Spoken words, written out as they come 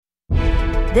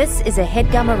This is a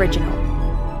HeadGum original.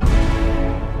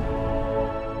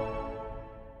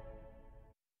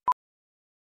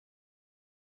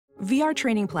 VR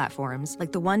training platforms,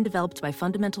 like the one developed by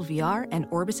Fundamental VR and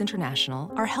Orbis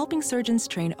International, are helping surgeons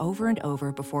train over and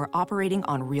over before operating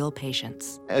on real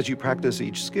patients. As you practice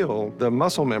each skill, the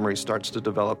muscle memory starts to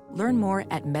develop. Learn more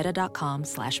at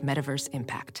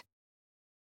meta.com/metaverseimpact.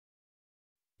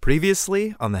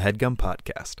 Previously on the HeadGum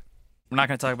podcast. We're not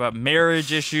going to talk about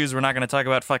marriage issues. We're not going to talk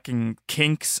about fucking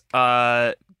kinks.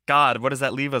 God, what does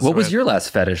that leave us with? What was your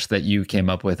last fetish that you came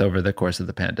up with over the course of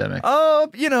the pandemic?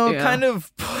 Kind of.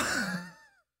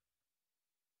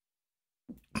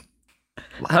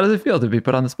 How does it feel to be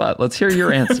put on the spot? Let's hear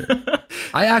your answer.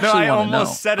 I actually want to know.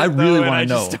 Said it, I really want to I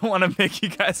know. just don't want to make you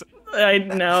guys. I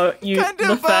know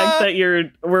the fact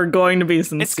that we're going to be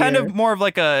sincere. It's kind of more of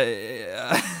like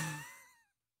a.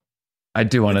 I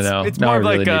do want to know. It's now more I of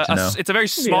really like need to know. It's a very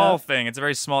small thing. It's a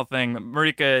very small thing.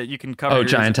 Marika, you can cover. Oh,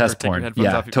 giantess porn.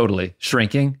 Yeah, totally.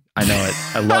 Shrinking. I know it.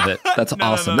 I love it. That's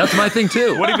awesome. That's my thing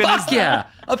too. What even is that? Yeah,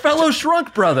 a fellow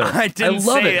shrunk brother. I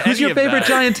love it. Who's your favorite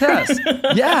giantess?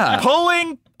 Yeah,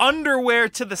 pulling underwear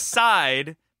to the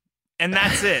side, and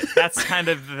that's it. That's kind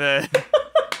of the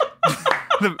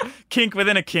kink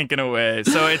within a kink in a way.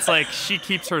 So it's like she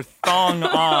keeps her thong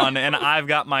on, and I've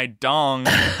got my dong.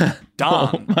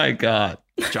 Oh my God.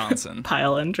 Johnson.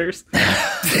 Pile enters.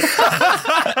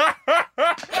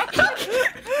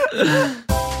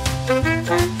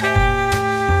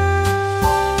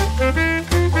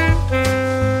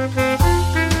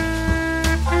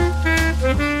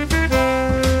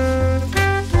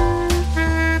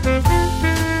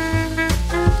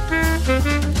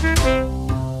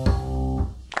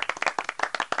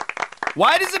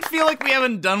 Why does it feel like we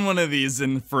haven't done one of these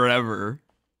in forever?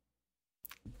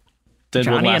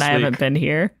 Johnny and I haven't been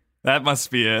here. That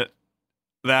must be it.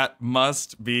 That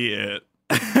must be it.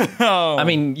 Oh. I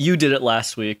mean, you did it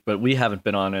last week, but we haven't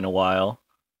been on in a while.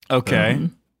 Okay.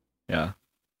 Yeah.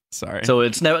 Sorry. So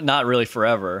it's not really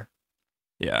forever.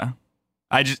 Yeah.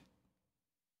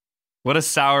 What a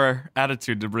sour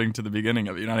attitude to bring to the beginning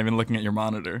of it. You're not even looking at your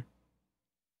monitor.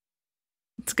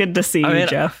 It's good to see you,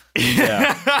 Jeff.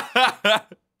 Yeah.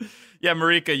 Yeah,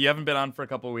 Marika, you haven't been on for a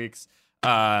couple weeks.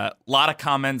 A lot of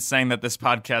comments saying that this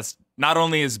podcast not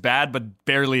only is bad, but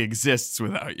barely exists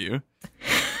without you.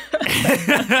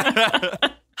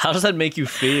 How does that make you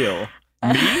feel? Me?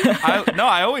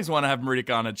 I always want to have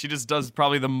Marika on it. She just does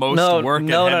probably the most work.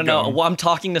 No. Well, I'm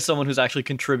talking to someone who's actually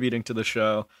contributing to the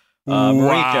show.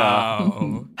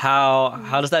 Marika,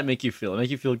 how does that make you feel? It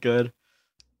make you feel good?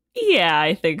 Yeah,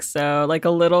 I think so. Like a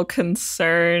little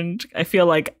concerned. I feel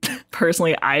like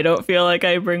personally, I don't feel like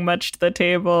I bring much to the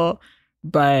table,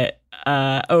 but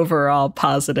overall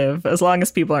positive. As long as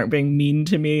people aren't being mean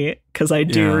to me, because I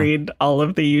do read all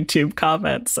of the YouTube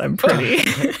comments, I'm pretty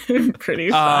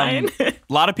fine. A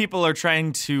lot of people are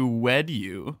trying to wed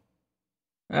you.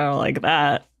 I don't like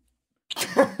that.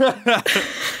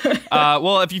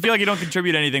 Well, if you feel like you don't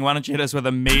contribute anything, why don't you hit us with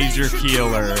a major key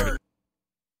alert?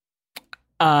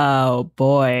 Oh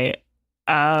boy.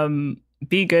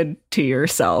 Be good to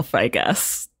yourself, I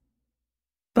guess.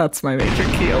 That's my major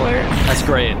key alert. That's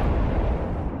great.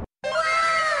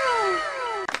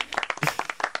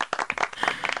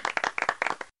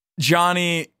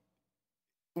 Johnny,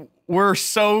 we're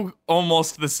so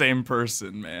almost the same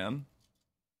person, man.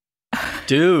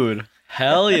 Dude,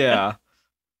 hell yeah.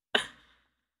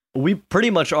 We pretty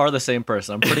much are the same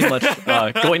person. I'm pretty much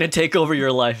going to take over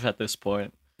your life at this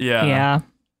point. Yeah.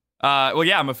 Well,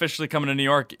 yeah, I'm officially coming to New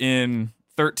York in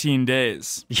 13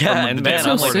 days. Yeah, and man,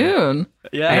 so soon.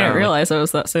 Yeah, I didn't realize it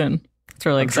was that soon. It's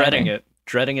really exciting.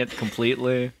 Dreading it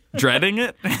completely. Dreading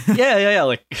it? Yeah.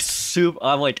 Like soup.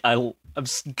 I'm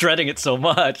dreading it so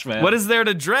much, man. What is there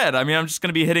to dread? I mean, I'm just going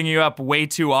to be hitting you up way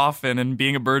too often and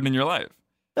being a burden in your life.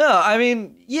 Yeah, I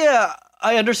mean, yeah,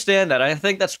 I understand that. I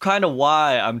think that's kind of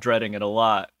why I'm dreading it a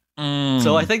lot.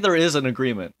 So I think there is an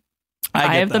agreement.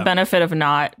 I have the benefit of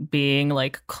not being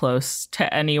like close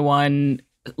to anyone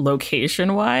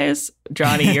location wise.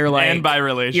 Johnny, you're like and by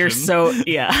relation. You're so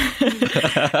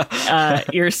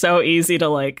you're so easy to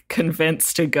like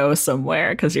convince to go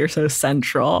somewhere because you're so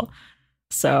central.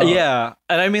 So yeah,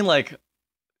 and I mean like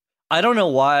I don't know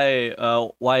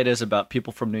why it is about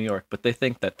people from New York, but they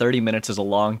think that 30 minutes is a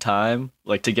long time,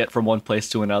 like to get from one place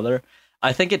to another.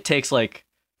 I think it takes like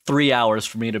 3 hours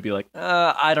for me to be like,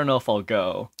 I don't know if I'll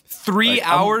go. 3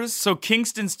 hours? So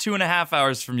Kingston's 2.5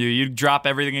 hours from you. You'd drop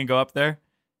everything and go up there?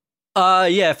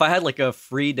 Yeah, if I had like a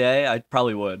free day, I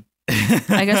probably would.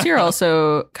 I guess you're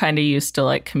also kind of used to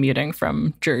like commuting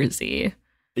from Jersey.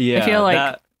 Yeah. I feel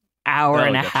like hour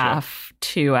and a half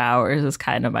 2 hours is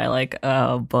kind of my like,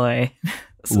 oh boy,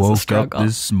 this is a Woke up struggle.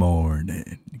 this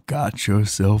morning, got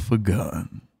yourself a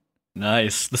gun.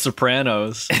 Nice. The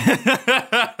Sopranos.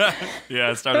 Yeah,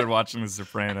 I started watching The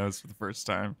Sopranos for the first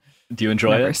time. Do you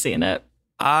enjoy Never it? seen it.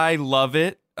 I love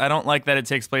it. I don't like that it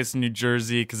takes place in New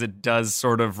Jersey because it does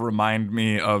sort of remind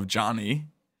me of Johnny.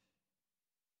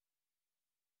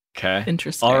 Okay.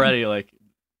 Interesting. Already, like,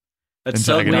 it's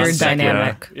so Antagonist. Weird non-sequitur.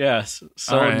 dynamic. Yes.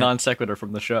 So All right. non sequitur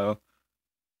from the show.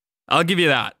 I'll give you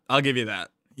that.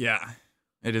 Yeah.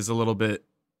 It is a little bit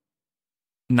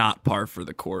not par for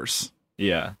the course.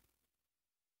 Yeah.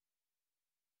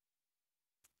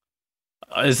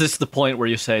 Is this the point where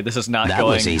you say this is not That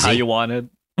was going easy. how you wanted?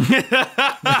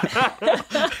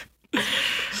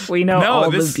 We know No,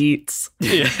 all this- the beats.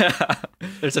 Yeah.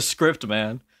 There's a script,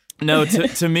 man. No,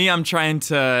 to me, I'm trying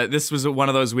to. This was one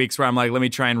of those weeks where I'm like, let me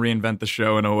try and reinvent the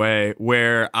show in a way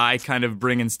where I kind of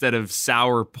bring, instead of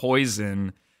sour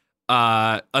poison,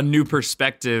 a new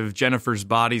perspective, Jennifer's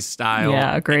Body style.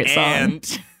 Yeah, a great song.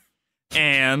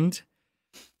 And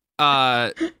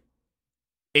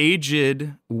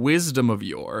aged wisdom of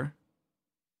yore,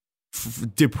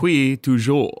 depuis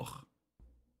toujours.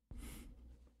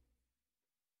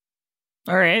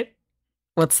 All right.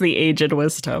 What's the aged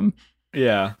wisdom?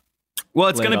 Yeah. Well,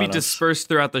 it's Lay it going to be on us. dispersed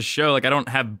throughout the show. Like, I don't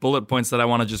have bullet points that I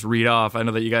want to just read off. I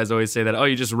know that you guys always say that, oh,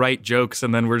 you just write jokes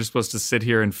and then we're just supposed to sit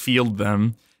here and field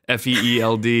them.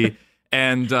 FEELD.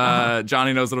 And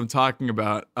Johnny knows what I'm talking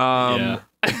about. And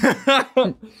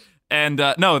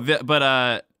but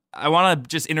I want to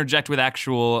just interject with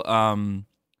actual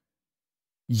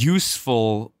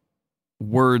useful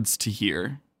words to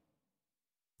hear.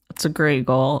 That's a great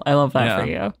goal. I love that Yeah. for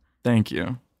you. Thank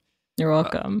you. You're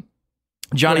welcome.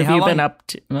 Johnny, what have how you long? been up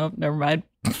to? Oh, never mind.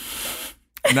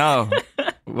 No.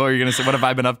 What were you going to say? What have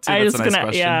I been up to? I That's was a nice gonna,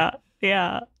 question.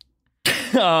 yeah.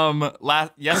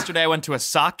 Yesterday I went to a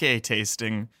sake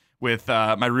tasting with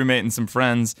my roommate and some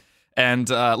friends and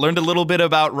learned a little bit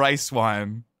about rice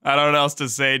wine. I don't know what else to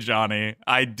say, Johnny.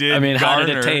 I did. I mean, how did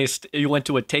it garner- taste? You went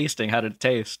to a tasting. How did it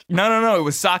taste? No. It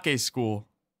was sake school.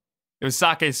 It was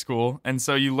sake school, and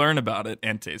so you learn about it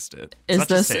and taste it. It's Is not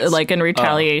just this taste. like in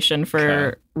retaliation for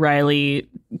okay. Riley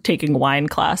taking wine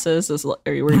classes?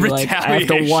 Were you like, I have to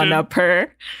Retaliation? one up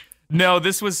her? No,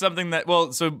 this was something that,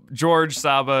 so George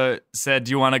Saba said,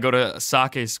 do you want to go to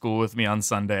sake school with me on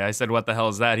Sunday? I said, what the hell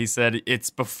is that? He said, it's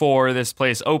before this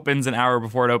place opens, an hour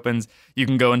before it opens. You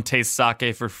can go and taste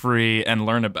sake for free and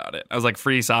learn about it. I was like,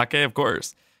 free sake? Of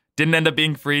course. Didn't end up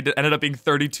being free. It ended up being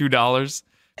 $32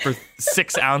 for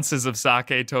 6 ounces of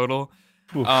sake total.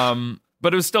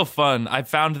 But it was still fun. I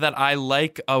found that I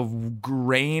like a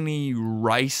grainy,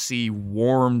 ricey,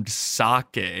 warmed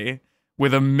sake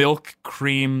with a milk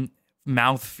cream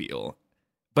mouthfeel.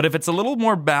 But if it's a little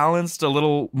more balanced, a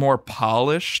little more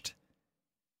polished,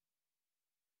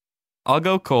 I'll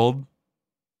go cold.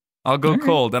 I'll go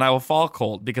cold, and I will fall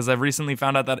cold because I've recently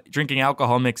found out that drinking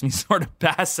alcohol makes me sort of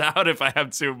pass out if I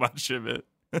have too much of it.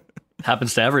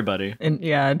 Happens to everybody. And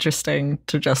yeah, interesting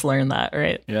to just learn that,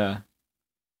 right? Yeah.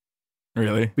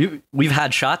 Really? We've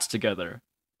had shots together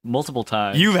multiple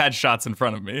times. You've had shots in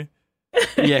front of me.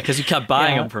 Yeah, because you kept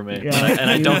buying Yeah. them for me. Yeah. And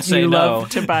I don't say you no. love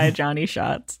to buy Johnny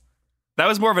shots. That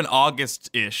was more of an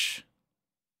August-ish.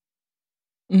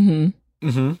 Mm-hmm.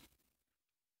 Mm-hmm.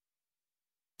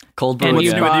 Cold brew And What's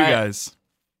you new again. with you bought- guys?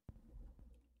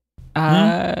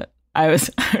 I was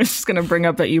just gonna bring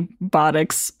up that you bought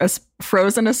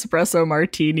frozen espresso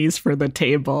martinis for the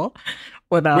table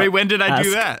without. Wait, when did I do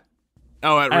ask- that?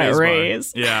 Oh, at At Ray's. Bar.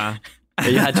 Ray's. Yeah. Yeah,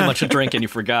 you had too much to drink and you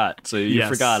forgot. So you Yes.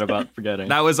 forgot about forgetting.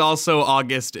 That was also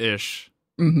August-ish.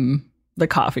 Mm-hmm. The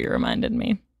coffee reminded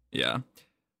me. Yeah.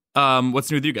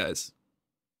 What's new with you guys?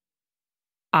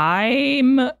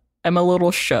 I'm a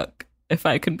little shook, if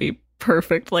I can be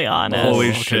perfectly honest. Holy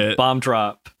okay. shit. Bomb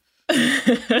drop.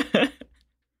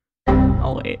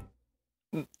 I'll wait.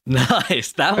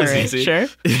 Nice. That All was right, easy. sure.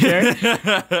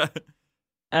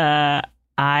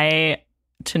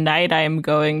 Tonight I'm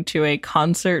going to a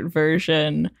concert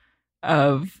version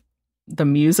of the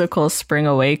musical Spring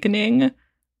Awakening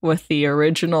with the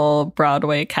original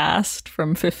Broadway cast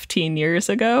from 15 years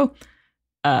ago.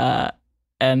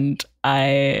 And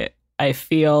I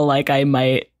feel like I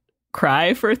might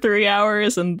cry for 3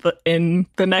 hours in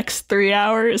the next 3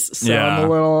 hours. So Yeah.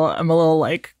 I'm a little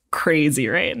like crazy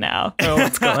right now. I don't know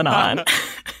what's going on.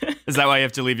 Is that why you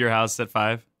have to leave your house at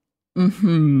 5?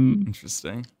 Mm-hmm.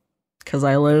 Interesting. Because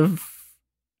I live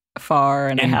far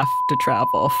and I have to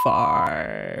travel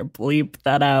far. Bleep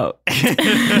that out.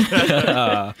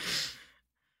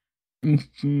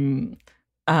 Mhm.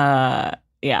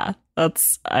 Yeah,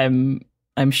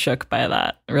 I'm shook by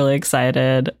that. Really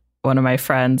excited. One of my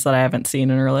friends that I haven't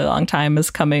seen in a really long time is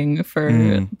coming for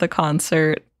the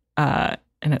concert. And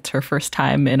it's her first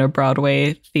time in a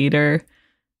Broadway theater.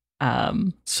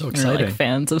 So we're exciting. like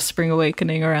fans of Spring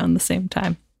Awakening around the same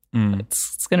time.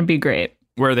 It's going to be great.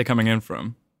 Where are they coming in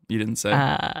from? You didn't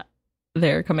say.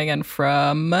 They're coming in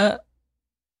from Maryland,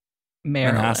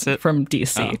 Manhasset? from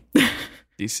DC. Oh.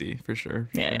 DC, for sure.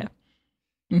 Yeah.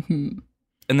 Mm-hmm.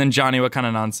 And then, Johnny, what kind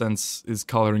of nonsense is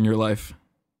coloring your life?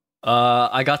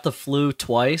 I got the flu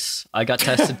twice. I got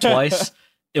tested twice.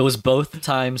 It was both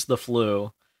times the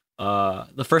flu.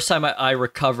 The first time I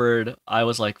recovered, I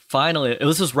was like, finally.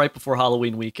 This was right before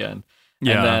Halloween weekend.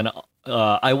 Yeah. And then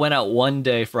I went out one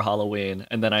day for Halloween,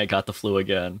 and then I got the flu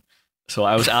again. So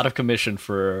I was out of commission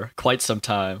for quite some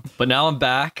time. But now I'm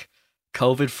back,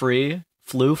 COVID-free,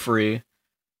 flu-free,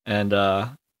 and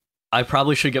I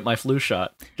probably should get my flu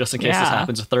shot, just in case this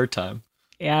happens a third time.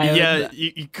 Yeah.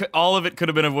 You could, all of it could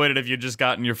have been avoided if you'd just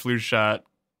gotten your flu shot.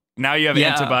 Now you have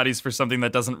antibodies for something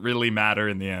that doesn't really matter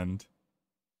in the end.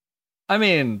 I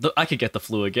mean, I could get the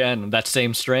flu again, that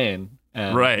same strain,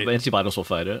 and right. the antibodies will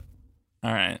fight it.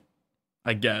 All right.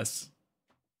 I guess.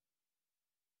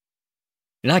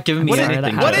 You're not giving me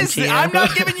anything. What is it? I'm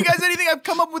not giving you guys anything. I've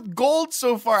come up with gold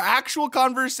so far. Actual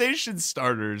conversation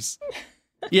starters.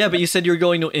 Yeah, but you said you were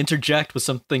going to interject with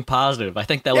something positive. I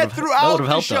think that would have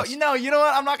helped us. You know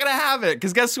what? I'm not going to have it.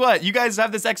 Because guess what? You guys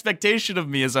have this expectation of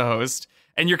me as a host,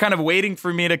 and you're kind of waiting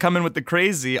for me to come in with the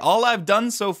crazy. All I've done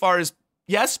so far is,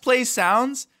 yes, play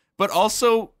sounds, but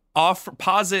also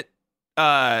posit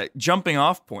jumping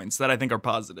off points that I think are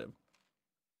positive.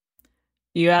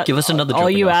 Give us another. All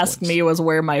you asked me was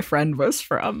where my friend was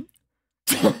from.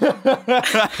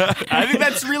 I think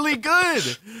that's really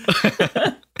good.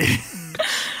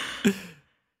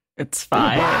 It's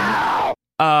fine.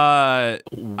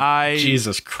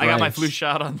 Jesus Christ. I got my flu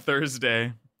shot on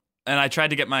Thursday, and I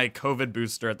tried to get my COVID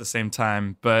booster at the same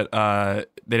time, but they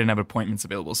didn't have appointments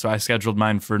available, so I scheduled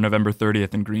mine for November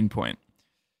 30th in Greenpoint.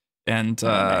 And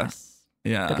nice.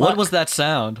 Yeah. What was that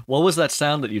sound? What was that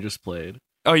sound that you just played?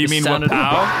 Oh, you mean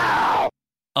Wapow?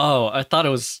 Oh, I thought it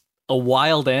was a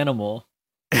wild animal.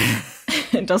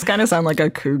 It does kind of sound like a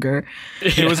cougar.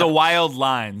 It was a wild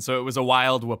line, so it was a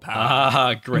wild Wapow.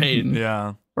 Ah, great.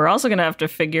 Yeah. We're also going to have to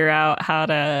figure out how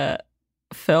to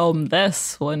film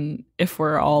this if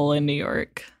we're all in New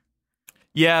York.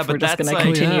 Yeah, but that's going to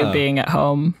continue being at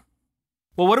home.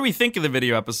 Well, what do we think of the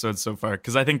video episodes so far?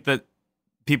 Because I think that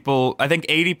I think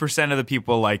 80% of the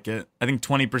people like it. I think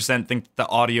 20% think the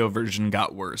audio version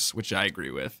got worse, which I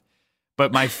agree with.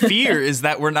 But my fear is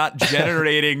that we're not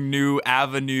generating new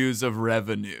avenues of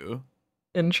revenue.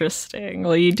 Interesting.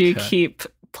 Well, you do keep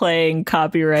playing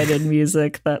copyrighted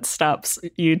music that stops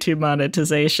YouTube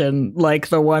monetization, like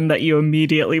the one that you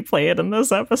immediately played in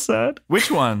this episode. Which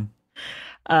one?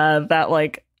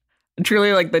 That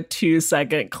truly the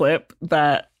 2-second clip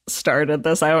that started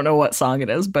this. I don't know what song it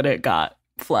is, but it got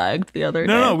flagged the other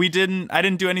day. No, we didn't. I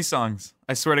didn't do any songs.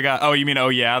 I swear to God. Oh, you mean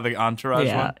the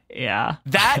Entourage one? Yeah.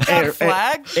 That got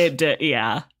flagged? It did,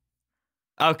 yeah.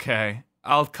 Okay.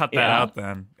 I'll cut that out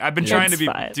then. I've been trying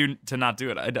to not do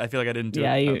it. I feel like I didn't do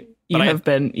it. Yeah,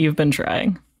 you've been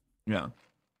trying. Yeah.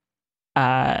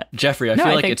 Jeffrey, I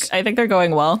think they're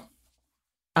going well.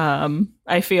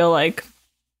 I feel like,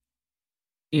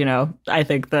 I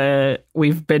think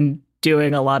we've been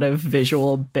doing a lot of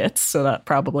visual bits, so that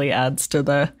probably adds to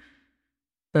the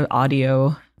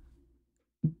audio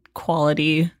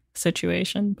quality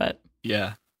situation. But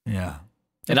yeah.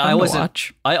 And I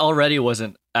already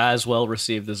wasn't as well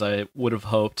received as I would have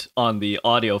hoped on the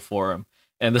audio forum.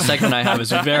 And the segment I have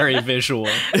is very visual.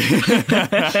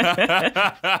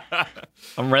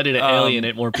 I'm ready to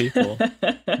alienate more people.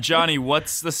 Johnny,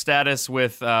 what's the status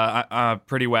with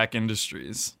Pretty Whack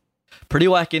Industries? Pretty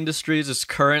Whack Industries is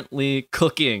currently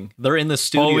cooking. They're in the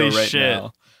studio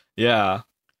now. Yeah.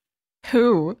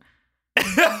 Who?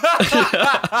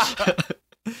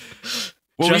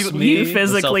 Just me. You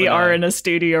physically are in a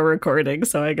studio recording,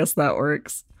 so I guess that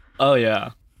works. Oh yeah.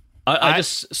 I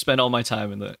just spend all my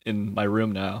time in my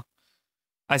room now.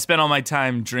 I spend all my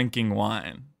time drinking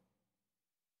wine.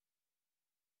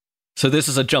 So this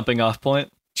is a jumping off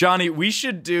point? Johnny, we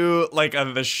should do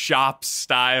the shop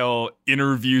style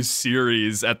interview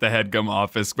series at the HeadGum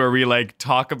office where we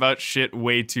talk about shit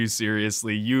way too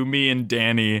seriously. You, me, and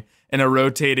Danny in a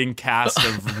rotating cast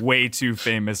of way too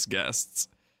famous guests.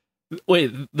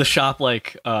 Wait, the shop where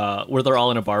they're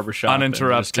all in a barbershop,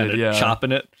 uninterrupted, and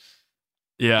chopping it.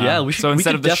 Yeah. We should, so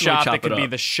instead of the shop, it could be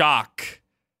the shock.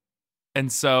 And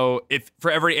so if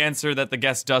for every answer that the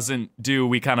guest doesn't do,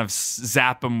 we kind of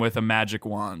zap them with a magic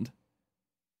wand.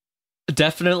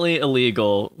 Definitely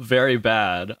illegal. Very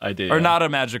bad idea. Or not a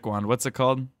magic wand. What's it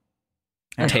called?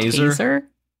 A Taser? taser?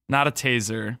 Not a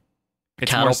taser. It's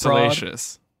Cattle more prod?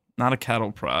 salacious. Not a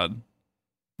cattle prod.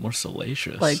 More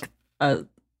salacious. Like a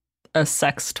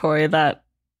sex toy that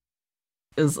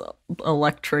is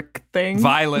electric thing?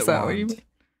 Violet Is that what you wand. mean?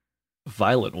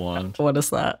 Violet wand. What is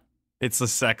that? It's a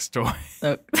sex toy.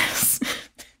 Oh.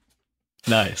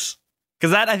 Nice.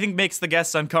 Because that, I think, makes the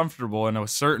guests uncomfortable in a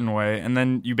certain way, and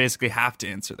then you basically have to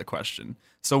answer the question.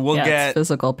 So we'll Yeah, it's get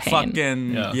physical pain.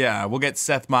 fucking Yeah. we'll get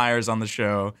Seth Meyers on the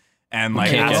show and like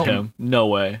Can't ask get him. him. No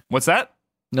way. What's that?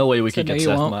 No way we So could no, get you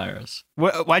Seth won't? Meyers.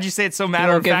 Why'd you say it so He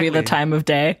matter will of give factly? you the time of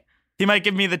day He might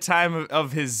give me the time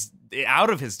of his out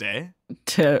of his day.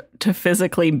 to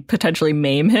physically potentially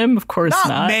maim him. Of course Not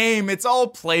not. maim. It's all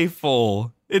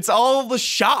playful. It's all the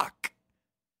shock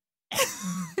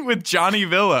with Johnny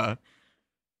Villa.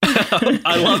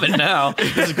 I love it now.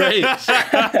 It's great.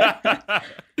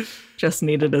 Just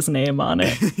needed his name on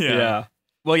it. Yeah.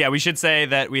 Well, yeah, we should say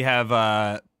that we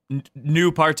have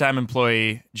new part-time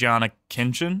employee Gianna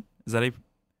Kinchin. Is that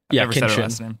Yeah, never said her Kinchin.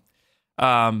 last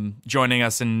name. Joining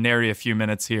us in nary a few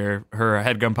minutes here, her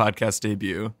HeadGum podcast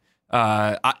debut.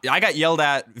 I got yelled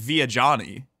at via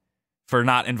Johnny for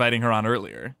not inviting her on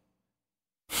earlier.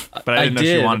 But I didn't know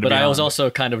she wanted to but be I was on. also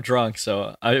kind of drunk,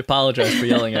 so I apologize for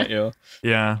yelling at you.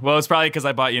 Yeah, well, it's probably because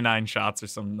I bought you 9 shots or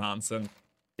some nonsense.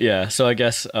 Yeah, so I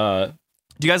guess Do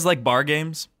you guys like bar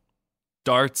games?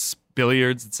 Darts,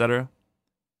 billiards, etc.?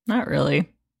 Not really.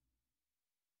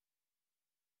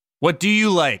 What do you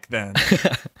like then?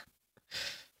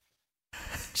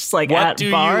 Just like What at do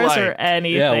you bars or like?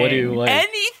 anything. yeah, what do you like?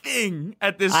 Anything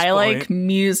at this I point. like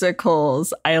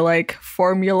musicals. I like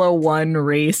Formula One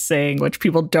racing, which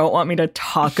people don't want me to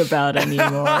talk about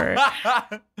anymore.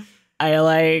 I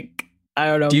like, I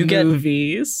don't know, Do you get-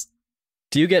 movies.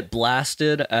 Do you get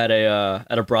blasted at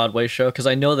a Broadway show? Because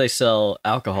I know they sell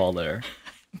alcohol there.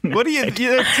 What do you?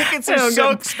 The tickets I are don't so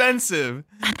get- expensive.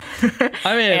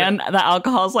 I mean, And the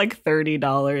alcohol is like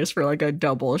 $30 for like a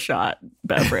double shot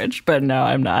beverage. But no,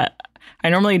 I'm not. I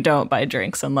normally don't buy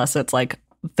drinks unless it's like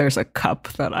there's a cup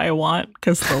that I want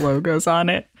because the logo's on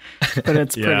it. But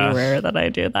it's Yeah. pretty rare that I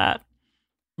do that.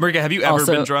 Marika, have you ever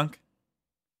Also- been drunk?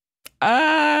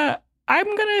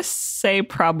 I'm gonna say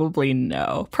probably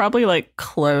no. Probably like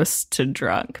close to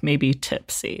drunk, maybe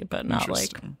tipsy, but not like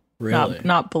Interesting. really?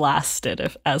 not blasted,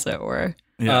 if as it were.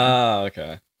 Yeah.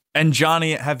 Okay. And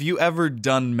Johnny, have you ever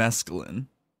done mescaline?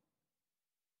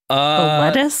 The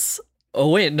lettuce. Oh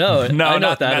wait, no, No, I know not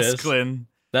what that is. mescaline.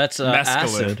 That's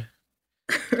Mescaline.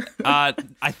 acid.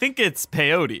 I think it's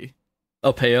peyote.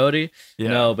 Oh, peyote? Yeah.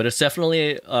 No, but it's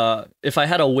definitely. If I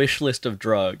had a wish list of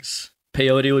drugs,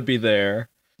 peyote would be there.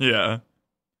 Yeah.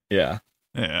 Yeah.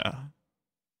 Yeah.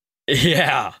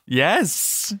 Yeah.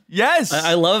 Yes. Yes.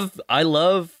 I love.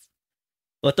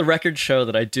 Let the record show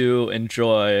that I do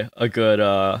enjoy a good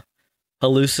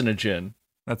hallucinogen.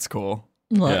 That's cool.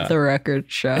 Let Yeah. the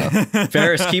record show.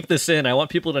 Ferris, keep this in. I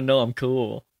want people to know I'm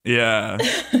cool. Yeah.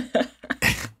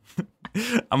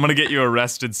 I'm going to get you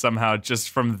arrested somehow just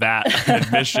from that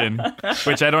admission,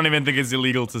 which I don't even think is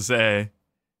illegal to say.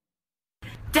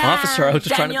 Officer, I was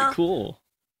just trying to be cool.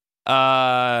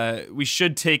 We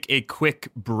should take a quick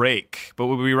break, but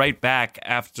we'll be right back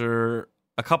after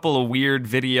a couple of weird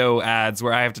video ads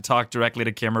where I have to talk directly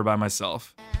to camera by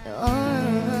myself.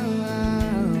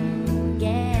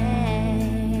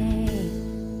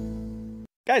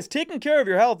 Guys, taking care of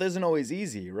your health isn't always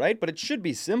easy, right? But it should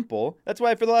be simple. That's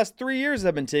why for the last 3 years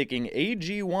I've been taking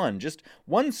AG1. Just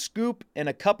 1 scoop in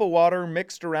a cup of water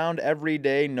mixed around every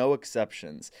day, no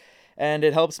exceptions. And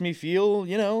it helps me feel,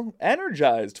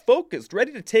 energized, focused,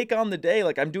 ready to take on the day.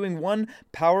 Like I'm doing one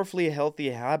powerfully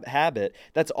healthy habit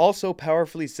that's also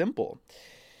powerfully simple.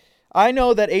 I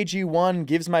know that AG1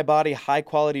 gives my body high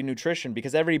quality nutrition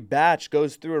because every batch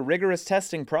goes through a rigorous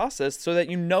testing process so that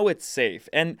you know it's safe.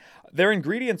 And their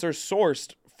ingredients are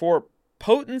sourced for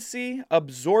potency,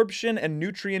 absorption, and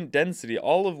nutrient density,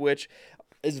 all of which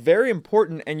is very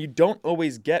important and you don't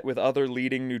always get with other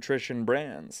leading nutrition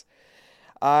brands.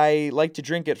 I like to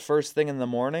drink it first thing in the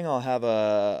morning. I'll have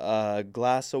a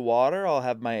glass of water, I'll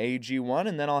have my AG1,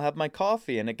 and then I'll have my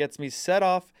coffee. And it gets me set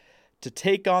off to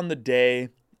take on the day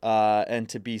and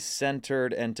to be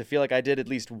centered and to feel like I did at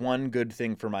least one good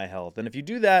thing for my health. And if you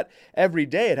do that every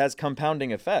day, it has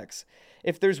compounding effects.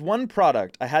 If there's one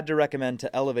product I had to recommend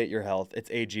to elevate your health, it's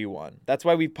AG1. That's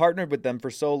why we've partnered with them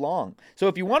for so long. So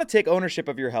if you want to take ownership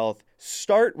of your health,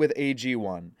 start with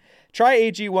AG1. Try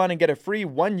AG1 and get a free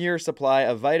 1-year supply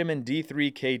of vitamin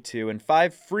D3K2 and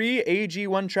 5 free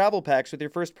AG1 travel packs with your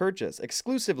first purchase,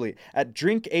 exclusively at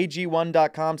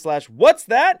drinkag1.com/what's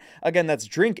that? Again, that's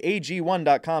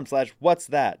drinkag1.com/what's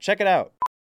that. Check it out.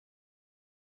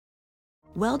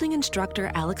 Welding instructor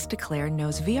Alex DeClaire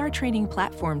knows VR training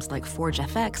platforms like Forge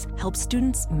FX help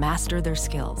students master their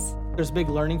skills. There's a big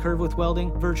learning curve with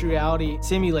welding. Virtual reality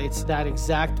simulates that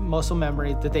exact muscle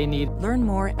memory that they need. Learn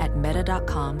more at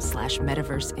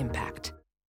meta.com/metaverse impact.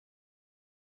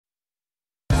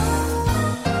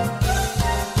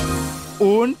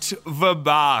 Und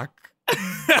Verbach.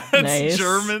 That's Nice.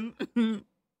 German.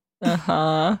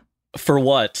 Uh-huh. For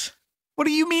what? What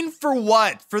do you mean for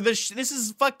what? For this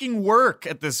is fucking work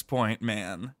at this point,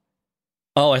 man.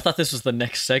 Oh, I thought this was the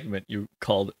next segment you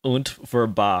called Und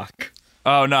Verbach.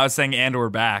 Oh, no, I was saying and we're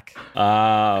back.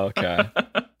 Ah, okay.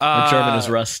 My German is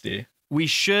rusty. We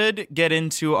should get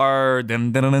into our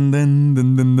that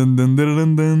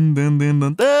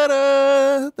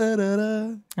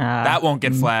won't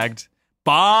get flagged.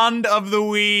 Bond of the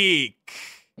week.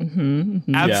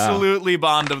 Absolutely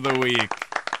Bond of the week.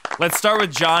 Let's start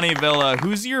with Johnny Villa.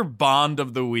 Who's your Bond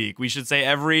of the week? We should say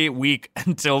every week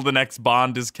until the next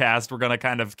Bond is cast, we're going to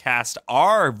kind of cast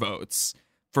our votes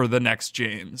for the next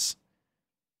James.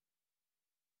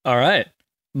 All right.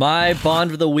 My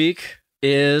Bond of the week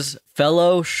is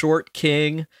fellow short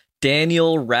king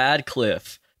Daniel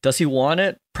Radcliffe. Does he want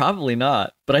it? Probably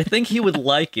not, but I think he would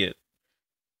like it.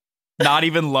 Not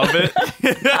even love it?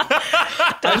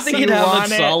 I think he'd have a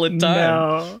solid time.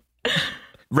 No.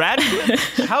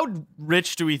 Radcliffe, how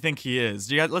rich do we think he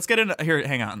is? Let's get in here.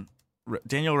 Hang on.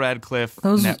 Daniel Radcliffe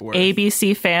Those net worth.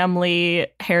 ABC Family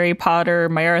Harry Potter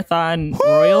marathon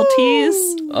royalties.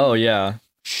 Oh, yeah.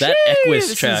 That Equus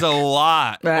This check. is a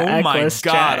lot. That Oh my Equus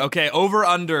God. check. Okay, over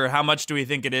under. How much do we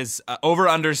think it is? Over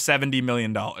under $70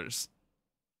 million.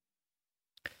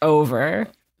 Over.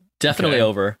 Definitely Okay.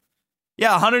 over.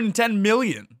 Yeah, 110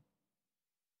 million.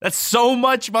 That's so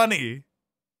much money.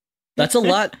 That's a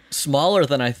lot smaller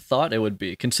than I thought it would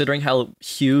be, considering how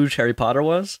huge Harry Potter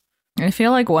was. I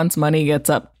feel like once money gets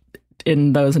up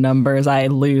in those numbers, I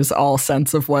lose all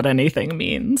sense of what anything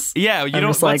means. Yeah, you I'm don't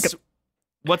just like,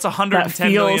 what's that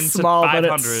 110 million feels to small, 500?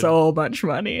 but it's so much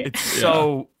money. It's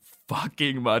so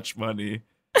fucking much money.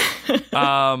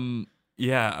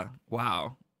 Yeah.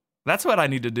 Wow. That's what I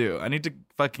need to do. I need to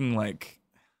fucking like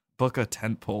book a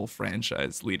tentpole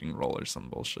franchise leading role or some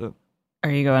bullshit. Are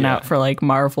you going out for like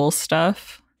Marvel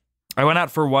stuff? I went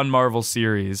out for one Marvel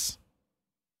series.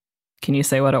 Can you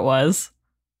say what it was?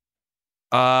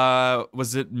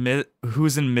 Was it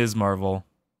who's in Ms. Marvel?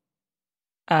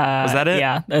 Was that it?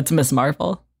 Yeah, it's Miss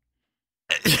Marvel.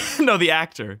 No, the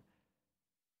actor.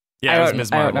 Yeah, it was Ms.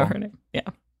 I Marvel. don't know her name. Yeah.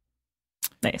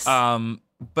 Nice.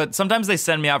 But sometimes they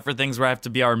send me out for things where I have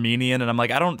to be Armenian, and I'm like,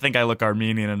 I don't think I look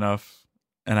Armenian enough,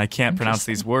 and I can't pronounce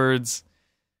these words,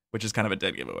 which is kind of a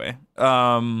dead giveaway.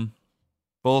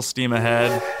 Full steam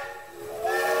ahead.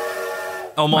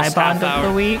 Almost My half Bond hour.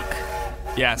 of the week.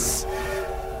 Yes.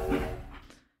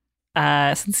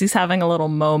 Since he's having a little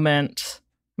moment,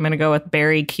 I'm going to go with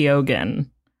Barry Keoghan.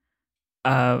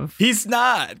 He's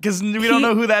not, because we don't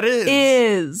know who that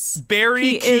is. He Barry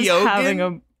is Keoghan? having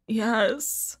a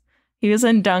yes. He was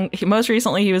in most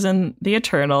recently he was in The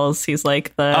Eternals. He's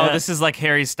like the Oh, this is like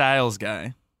Harry Styles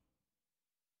guy.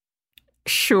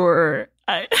 Sure.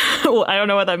 Well, I don't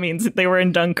know what that means. They were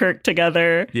in Dunkirk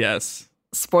together. Yes.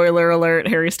 Spoiler alert,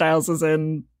 Harry Styles is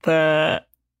in the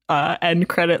end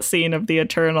credit scene of The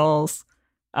Eternals.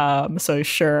 So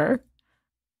sure.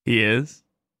 He is?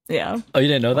 Yeah. Oh, you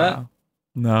didn't know that? Wow.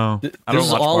 No. I This don't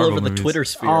is watch all Marvel over the movies. Twitter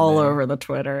sphere. All man. over the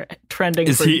Twitter. Trending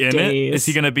Is for he in days. it? Is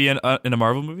he going to be in a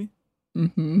Marvel movie?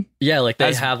 Mm-hmm. Yeah, like they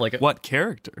As have like what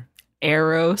character?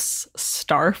 Eros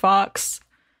Star Fox.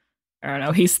 I don't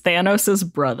know. He's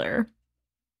Thanos' brother.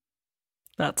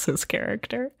 That's his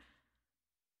character.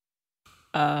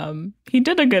 He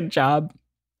did a good job.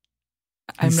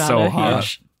 He's I'm not so a hot.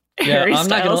 huge Yeah, Harry I'm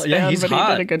not gonna- Styles yeah, fan, he's but hot.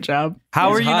 he did a good job. How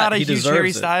He's are you hot. not a He huge deserves Harry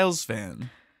it. Styles fan?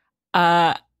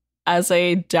 As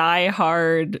a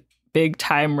diehard Big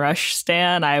Time Rush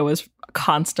stan, I was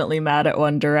constantly mad at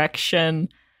One Direction.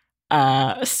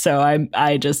 So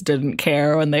I just didn't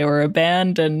care when they were a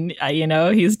band, and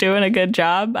he's doing a good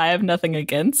job. I have nothing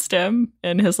against him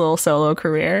in his little solo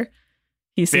career.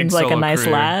 He seems like a solo nice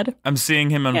career. lad. I'm seeing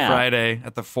him on Yeah. Friday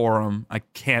at the Forum. I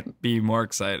can't be more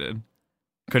excited.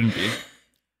 Couldn't be.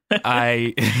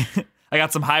 I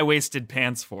got some high-waisted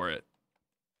pants for it.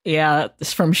 Yeah,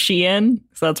 it's from Shein.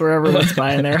 So that's where everyone's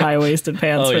buying their high-waisted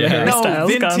pants for the Harry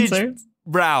Styles concerts.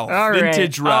 Ralph. All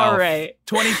Vintage right. Ralph. All right.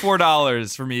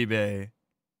 $24 from eBay.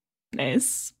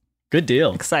 Nice. Good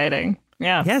deal. Exciting.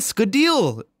 Yeah. Yes, good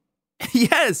deal.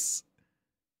 Yes.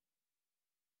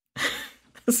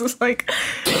 This is like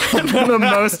the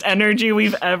most energy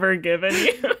we've ever given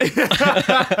you.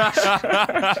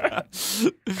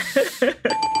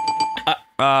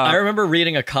 I remember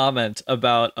reading a comment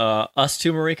about us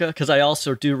two, Marika, because I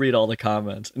also do read all the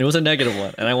comments, and it was a negative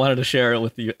one, and I wanted to share it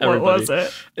with you, everybody. What was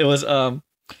it? It was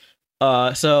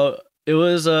so it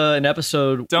was an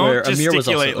episode where Amir was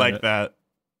also gesticulate like that.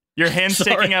 Your hand's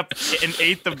taking up an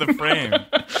eighth of the frame.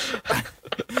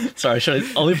 Sorry,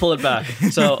 let me pull it back.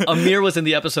 So Amir was in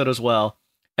the episode as well,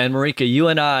 and Marika, you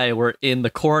and I were in the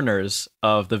corners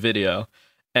of the video,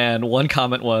 and one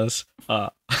comment was,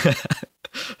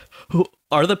 "Who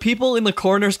are the people in the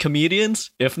corners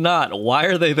comedians? If not, why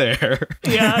are they there?"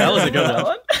 Yeah, that was a good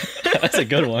one. That's a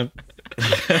good one.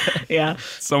 Yeah,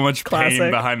 so much Classic.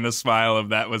 pain behind the smile of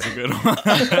that was a good one.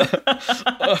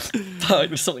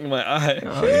 There's something in my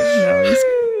eye.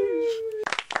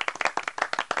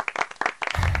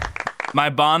 My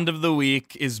Bond of the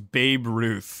week is Babe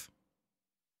Ruth.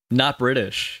 Not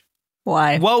British.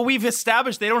 Why? Well, we've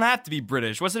established they don't have to be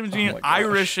British. What's the difference between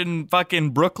Irish and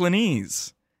fucking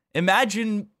Brooklynese?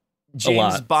 Imagine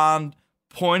James Bond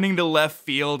pointing to left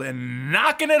field and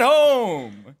knocking it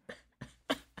home.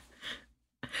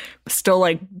 Still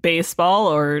like baseball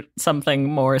or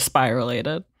something more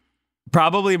spy-related?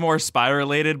 Probably more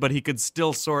spy-related, but he could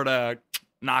still sort of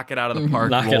knock it out of the park.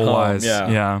 Knock it home, role-wise.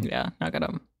 yeah. Yeah, knock it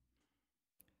home.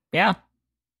 Yeah.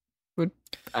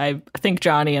 I think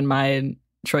Johnny and my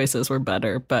choices were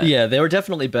better, but Yeah, they were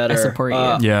definitely better. I support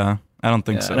you. Yeah, I don't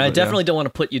think so. And I but definitely don't want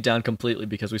to put you down completely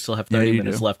because we still have 30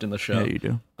 minutes left in the show. Yeah, you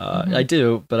do. I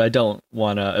do, but I don't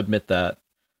want to admit that.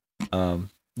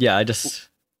 Yeah,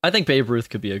 I think Babe Ruth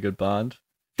could be a good Bond.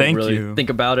 Thank really you. Think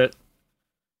about it.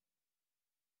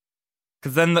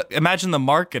 Because then imagine the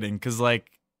marketing, because like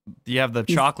you have the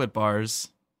chocolate bars,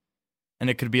 and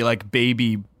it could be like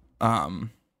baby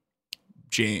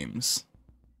James.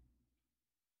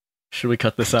 Should we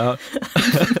cut this out?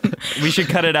 We should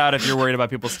cut it out if you're worried about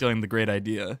people stealing the great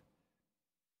idea.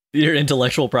 Your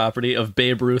intellectual property of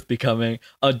Babe Ruth becoming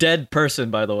a dead person,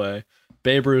 by the way.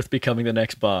 Babe Ruth becoming the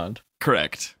next Bond.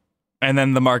 Correct. And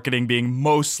then the marketing being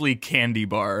mostly candy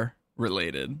bar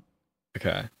related.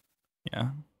 Okay. Yeah.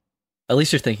 At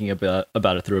least you're thinking about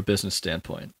it through a business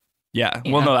standpoint. Yeah.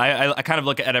 Well, no, I kind of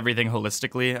look at everything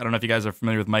holistically. I don't know if you guys are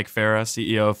familiar with Mike Farah,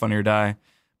 CEO of Funny or Die,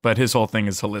 but his whole thing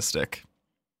is holistic.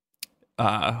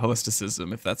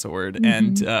 Holisticism, if that's a word. Mm-hmm.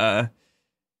 And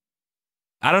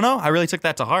I don't know. I really took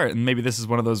that to heart. And maybe this is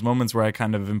one of those moments where I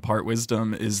kind of impart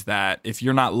wisdom, is that if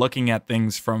you're not looking at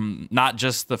things from not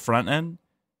just the front end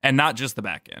and not just the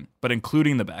back end, but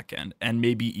including the back end and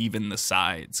maybe even the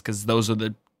sides, because those are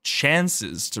the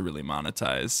chances to really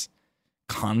monetize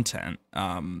content,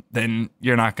 then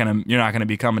you're not gonna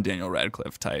become a Daniel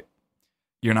Radcliffe type.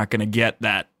 You're not gonna get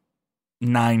that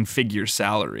 9-figure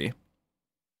salary.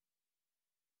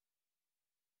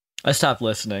 I stopped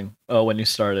listening when you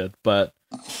started, but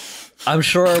I'm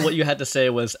sure what you had to say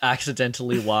was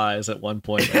accidentally wise at one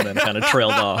point and then kind of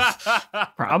trailed off.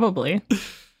 Probably.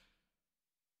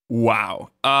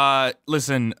 Wow.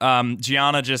 Listen,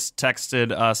 Gianna just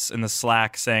texted us in the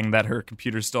Slack saying that her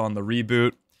computer's still on the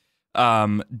reboot.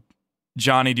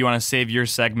 Johnny, do you want to save your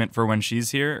segment for when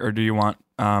she's here, or do you want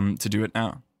to do it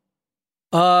now?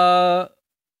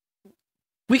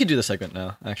 We could do the segment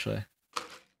now, actually.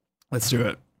 Let's do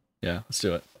it. Yeah, let's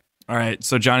do it. All right,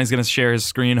 so Johnny's going to share his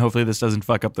screen. Hopefully this doesn't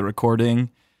fuck up the recording.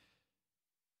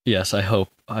 Yes, I hope.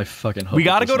 I fucking hope. We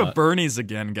got to go to Bernie's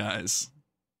again, guys.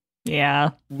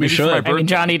 Yeah. We should. I mean,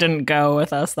 Johnny didn't go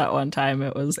with us that one time.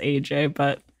 It was AJ,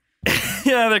 but...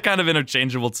 Yeah, they're kind of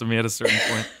interchangeable to me at a certain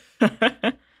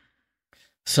point.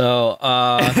 So,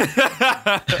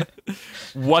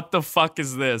 what the fuck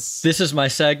is this? This is my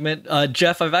segment.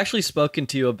 Jeff, I've actually spoken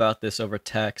to you about this over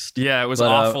text. Yeah, it was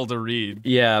awful to read.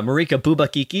 Yeah, Marika,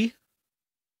 Bouba Kiki.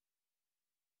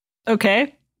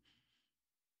 Okay.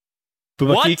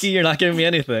 Bouba Kiki, you're not giving me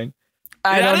anything.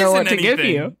 I don't know what to give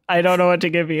you. I don't know what to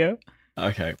give you.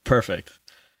 Okay, perfect.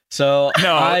 So,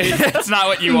 no, it's not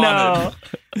what you wanted.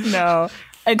 No.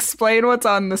 Explain what's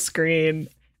on the screen.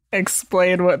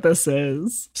 Explain what this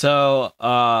is. So,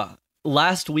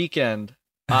 last weekend,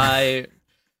 I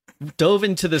dove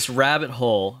into this rabbit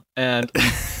hole, and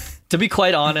to be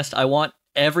quite honest, I want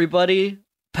everybody,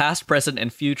 past, present,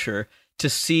 and future, to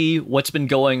see what's been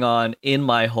going on in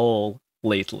my hole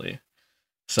lately.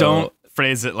 So, don't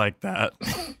phrase it like that.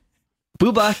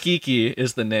 Bouba Kiki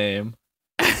is the name.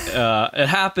 It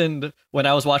happened when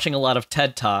I was watching a lot of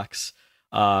TED Talks.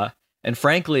 And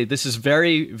frankly, this is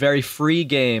very, very free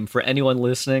game for anyone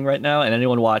listening right now and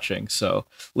anyone watching. So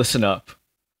listen up.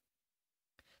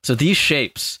 So these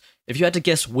shapes, if you had to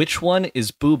guess which one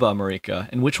is Bouba, Marika,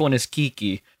 and which one is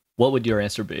Kiki, what would your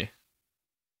answer be?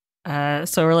 So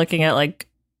we're looking at like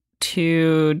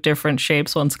two different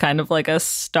shapes. One's kind of like a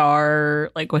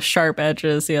star, like with sharp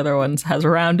edges. The other one has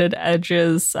rounded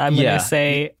edges. I'm going to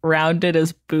say rounded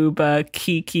is Bouba,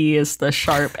 Kiki is the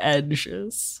sharp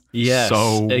edges. Yes,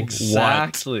 so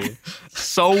exactly. What?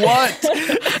 So what?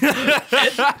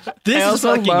 I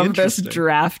also love this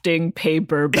drafting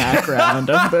paper background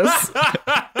of this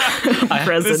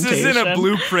presentation. This isn't a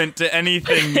blueprint to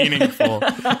anything meaningful.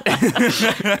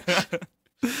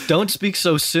 Don't speak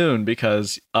so soon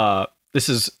because this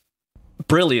is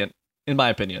brilliant, in my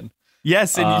opinion.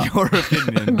 Yes, in your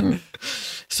opinion.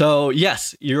 So,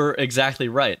 yes, you're exactly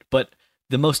right. But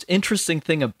the most interesting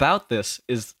thing about this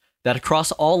is that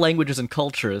across all languages and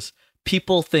cultures,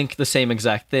 people think the same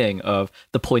exact thing of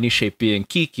the pointy shape being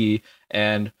Kiki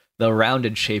and the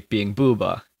rounded shape being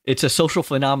Bouba. It's a social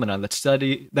phenomenon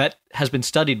that has been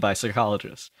studied by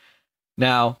psychologists.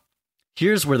 Now,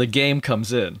 here's where the game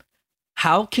comes in.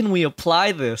 How can we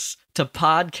apply this to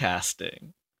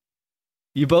podcasting?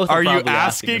 You both are you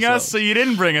asking us? So you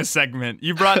didn't bring a segment.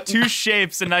 You brought two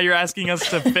shapes, and now you're asking us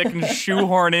to pick and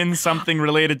shoehorn in something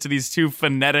related to these two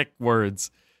phonetic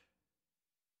words.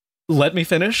 Let me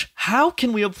finish. How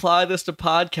can we apply this to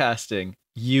podcasting?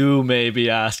 You may be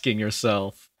asking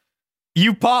yourself.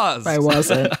 You paused. I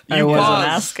wasn't. I wasn't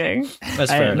asking. That's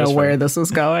fair. I didn't know where this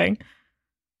was going.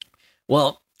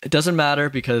 Well, it doesn't matter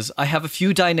because I have a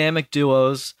few dynamic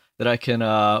duos that I can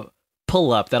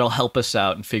pull up that'll help us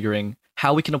out in figuring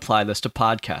how we can apply this to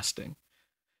podcasting.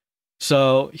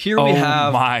 So here we have...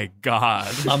 Oh my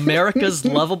God. America's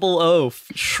lovable oaf,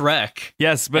 Shrek.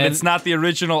 Yes, but it's not the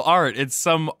original art. It's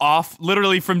some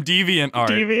literally from DeviantArt.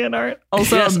 DeviantArt.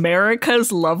 Also, yes.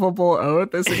 America's lovable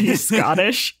oath. Isn't he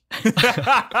Scottish?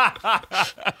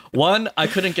 One, I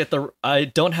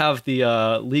don't have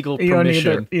the legal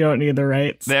permission. You don't need the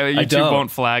rights. YouTube won't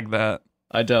flag that.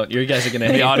 I don't. You guys are going to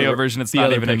hate the audio version. It's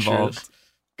not even pictures. Involved.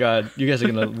 God, you guys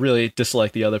are going to really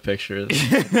dislike the other pictures.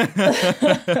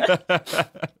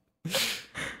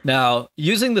 Now,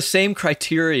 using the same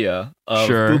criteria of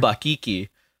Bouba Kiki,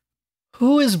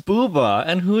 who is Bouba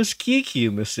and who is Kiki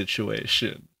in this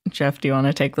situation? Jeff, do you want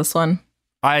to take this one?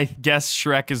 I guess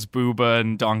Shrek is Bouba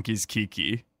and Donkey's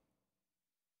Kiki.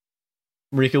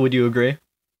 Marika, would you agree?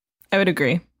 I would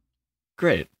agree.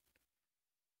 Great.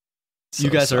 So you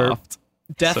guys soft. Are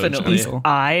definitely... These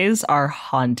eyes are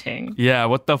haunting. Yeah,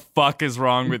 what the fuck is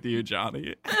wrong with you,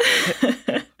 Johnny?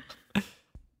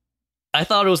 I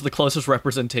thought it was the closest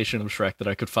representation of Shrek that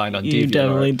I could find on DeviantArt. You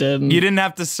definitely didn't. You didn't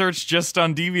have to search just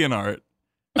on DeviantArt.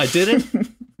 I didn't?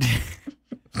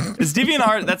 Is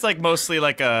DeviantArt, that's like mostly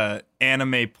like a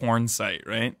anime porn site,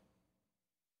 right?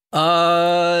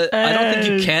 I don't think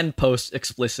you can post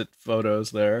explicit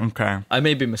photos there. Okay. I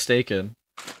may be mistaken.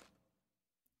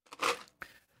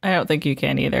 I don't think you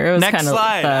can either. It was next kind of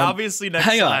slide. Obviously, next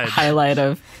slide. Highlight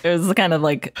of it was kind of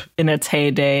like in its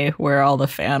heyday where all the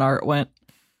fan art went.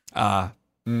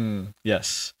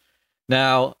 Yes.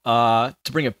 Now,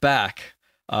 to bring it back,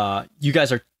 you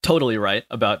guys are totally right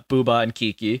about Bouba and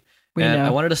Kiki.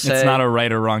 I wanted to say it's not a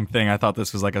right or wrong thing. I thought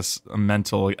this was like a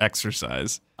mental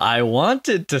exercise. I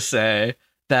wanted to say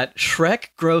that Shrek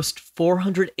grossed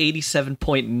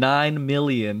 $487.9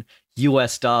 million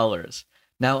US.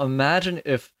 Now imagine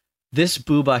if this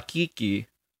Bouba Kiki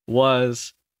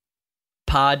was a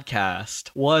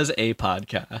podcast.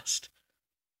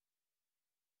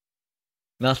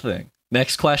 Nothing.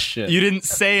 Next question. You didn't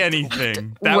say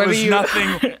anything. That What was do you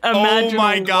nothing. Oh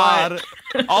my God.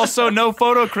 Also, no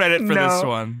photo credit for this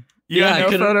one. No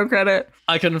photo credit.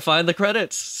 I couldn't find the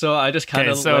credits, so I just kind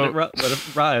of let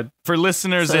it ride. For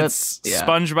listeners, it's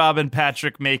SpongeBob and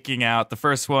Patrick making out. The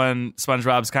first one,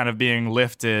 SpongeBob's kind of being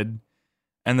lifted.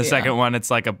 And the second one, it's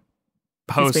like a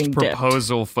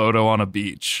post-proposal photo on a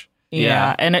beach.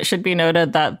 Yeah, and it should be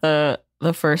noted that the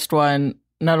first one,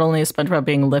 not only is SpongeBob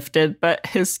being lifted, but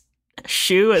his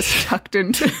shoe is tucked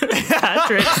into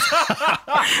Patrick's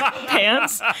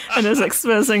pants and is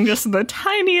exposing just the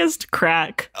tiniest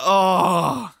crack.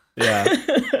 Oh. Yeah.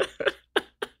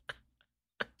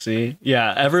 See?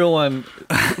 Yeah, everyone,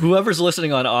 whoever's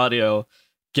listening on audio,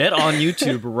 get on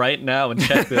YouTube right now and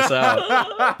check this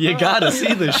out. You gotta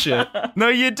see this shit. No,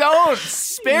 you don't.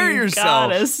 Spare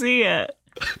yourself. Gotta see it.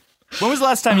 When was the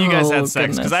last time you guys had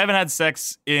sex? Because I haven't had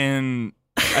sex in,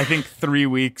 I think, 3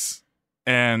 weeks.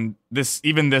 and this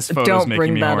photo is Don't making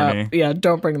bring me that horny. up. Yeah,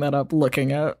 don't bring that up.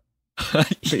 Looking at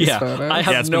these Yeah, photos. I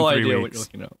have it's no been 3 idea what weeks.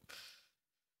 you're looking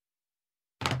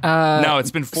at. No,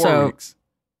 it's been 4 so weeks.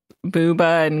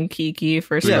 Booba and Kiki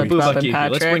for Yeah, SpongeBob Bouba and Kiki.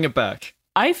 Patrick. Let's bring it back.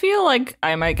 I feel like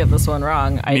I might get this one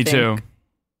wrong. Me too.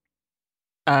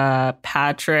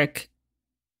 Patrick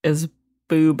is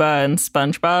Booba and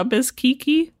SpongeBob is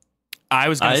Kiki. I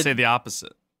was going to say the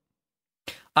opposite.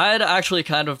 I'd actually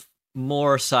kind of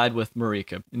more side with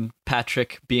Marika, and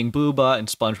Patrick being Booba and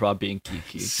SpongeBob being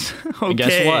Kiki. Okay. And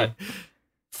guess what?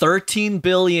 13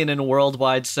 billion in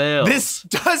worldwide sales. This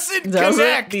doesn't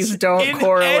connect. These don't in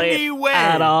correlate any way.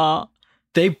 at all.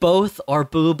 They both are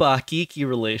Booba Kiki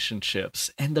relationships,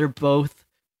 and they're both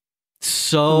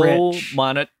so Rich.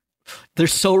 They're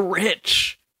so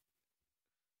rich.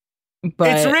 But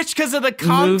It's rich because of the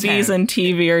content. movies and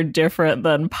TV are different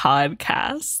than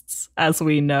podcasts, as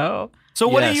we know. So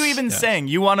what are Yes, you even yes. saying?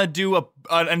 You want to do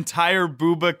an entire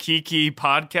Booba Kiki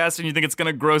podcast and you think it's going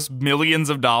to gross millions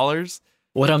of dollars?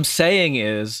 What I'm saying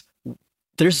is,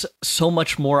 there's so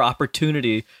much more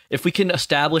opportunity if we can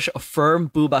establish a firm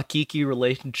Bouba Kiki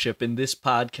relationship in this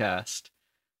podcast.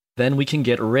 Then we can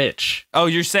get rich. Oh,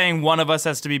 you're saying one of us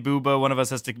has to be Booba, one of us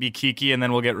has to be Kiki, and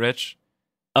then we'll get rich?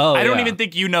 Oh, I don't yeah. even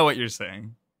think you know what you're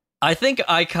saying. I think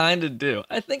I kind of do.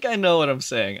 I think I know what I'm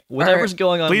saying. Whatever's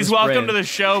going on. Please in this welcome brain. to the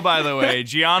show, by the way,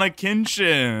 Gianna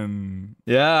Kinchin.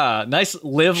 Yeah, nice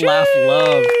live, laugh,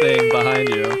 love thing behind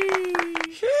you.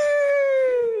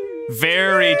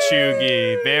 Very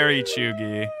chuggy, very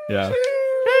chuggy. Yeah.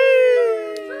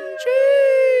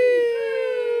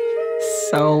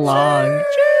 So long.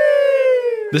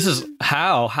 This is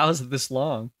how? How is it this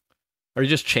long? Are you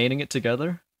just chaining it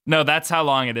together? No, that's how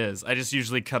long it is. I just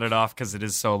usually cut it off because it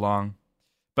is so long.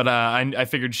 But I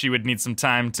figured she would need some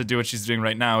time to do what she's doing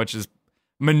right now, which is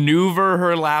maneuver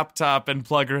her laptop and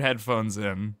plug her headphones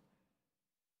in.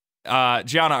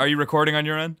 Gianna, are you recording on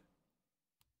your end?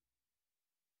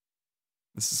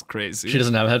 This is crazy. She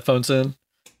doesn't have headphones in.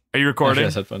 Are you No, recording? she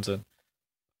has headphones in.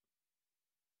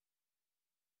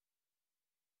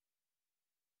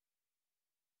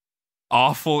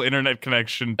 Awful internet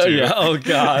connection, too. Oh yeah. Oh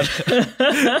god.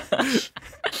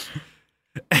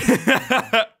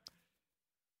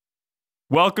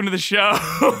 Welcome to the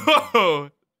show.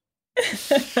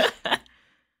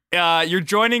 You're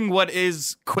joining what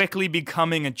is quickly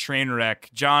becoming a train wreck.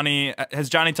 Johnny, has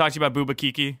Johnny talked to you about Bouba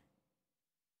Kiki?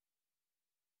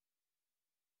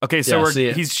 Okay, so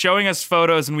Yeah, he's showing us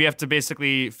photos, and we have to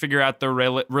basically figure out the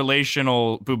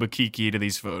relational Bouba Kiki to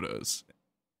these photos.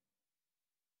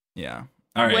 Yeah.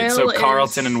 All right. Will So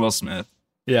Carlton is- and Will Smith.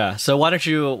 Yeah. So why don't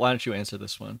you answer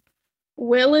this one?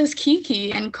 Will is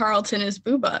Kiki and Carlton is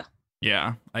Booba.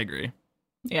 Yeah, I agree.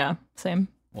 Yeah, same.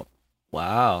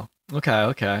 Wow.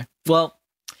 Okay. Well,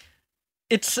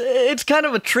 it's kind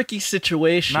of a tricky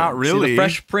situation. Not See, really. the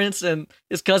Fresh Prince and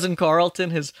his cousin Carlton,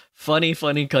 his funny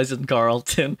cousin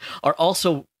Carlton, are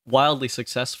also wildly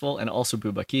successful and also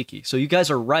Bouba Kiki. So you guys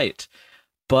are right.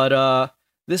 But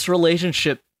this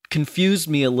relationship confused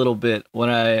me a little bit when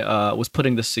I was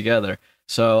putting this together.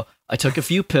 So I took a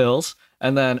few pills,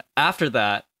 and then after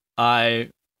that, I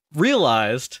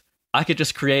realized I could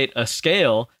just create a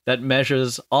scale that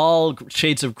measures all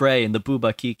shades of gray in the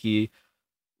Bouba Kiki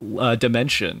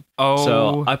dimension. Oh,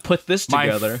 so I put this my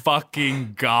together.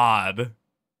 fucking God.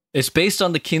 It's based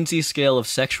on the Kinsey scale of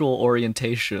sexual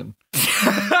orientation.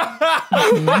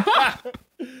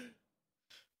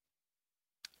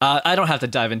 I don't have to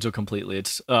dive into it completely.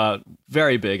 It's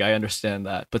very big. I understand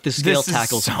that. But this scale This is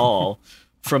tackles so- all,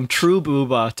 from true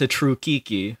Booba to true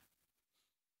Kiki.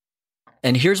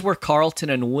 And here's where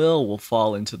Carlton and Will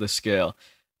fall into the scale.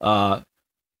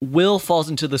 Will falls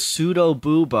into the pseudo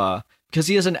Booba because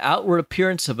he has an outward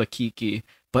appearance of a Kiki,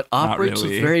 but operates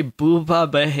really. with very Booba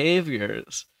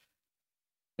behaviors.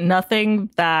 Nothing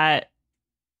that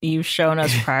you've shown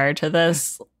us prior to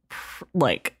this,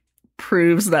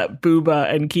 proves that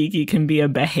Booba and Kiki can be a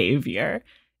behavior.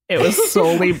 It was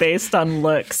solely based on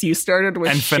looks. You started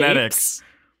with And shapes. phonetics.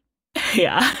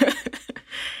 Yeah.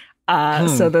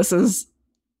 So this is.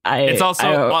 It's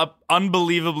also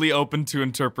unbelievably open to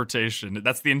interpretation.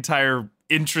 That's the entire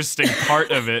interesting part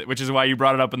of it, which is why you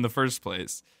brought it up in the first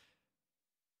place.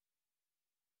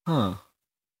 Huh.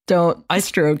 Don't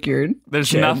stroke your. There's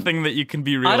chin. nothing that you can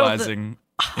be realizing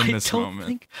in this moment.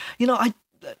 Think,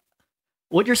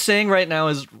 what you're saying right now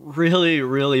is really,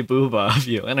 really Booba of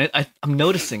you, and I'm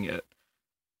noticing it.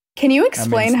 Can you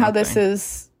explain means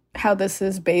how this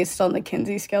is based on the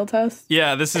Kinsey scale test?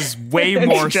 Yeah, this is way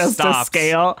more It's just stops. a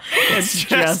scale. It's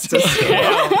just a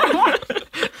scale.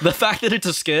 The fact that it's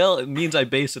a scale, it means I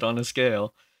base it on a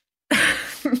scale.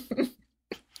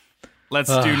 Let's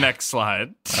do next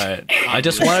slide. All right. I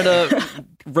just wanted to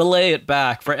relay it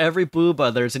back. For every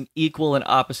Bouba, there's an equal and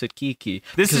opposite Kiki.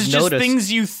 This is just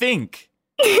things you think.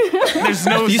 There's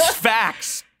no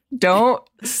facts. Don't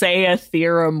say a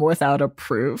theorem without a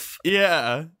proof.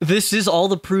 Yeah. This is all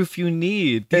the proof you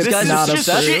need. These this guys is are just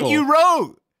successful. shit you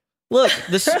wrote. Look,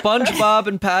 the SpongeBob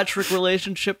and Patrick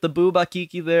relationship, the Bouba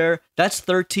Kiki there, that's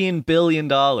 $13 billion.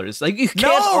 Like, you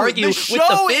can't argue with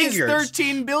the figures. Is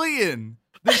 $13 billion.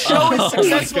 The show is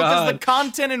successful because the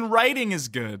content and writing is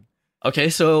good. Okay,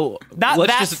 so not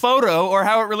that photo or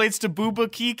how it relates to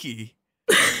Bouba Kiki.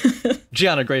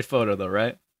 Gianna, great photo though,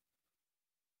 right?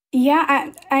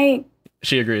 Yeah,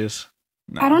 She agrees.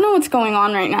 No. I don't know what's going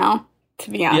on right now,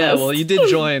 to be honest. Yeah, well, you did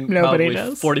join Nobody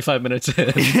probably does. 45 minutes in.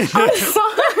 I'm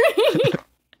sorry.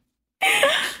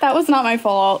 That was not my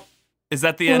fault. Is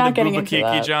that the end of Bouba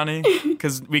Kiki, Johnny?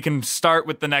 Because we can start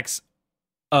with the next.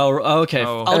 Oh, okay.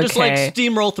 I'll just like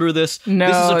steamroll through this. No,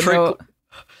 this is a trick. No.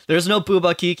 There's no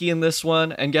Bouba Kiki in this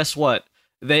one, and guess what?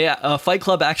 They Fight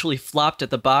Club actually flopped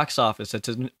at the box office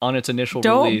on its initial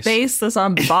release. Don't base this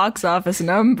on box office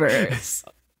numbers.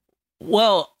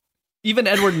 Well, even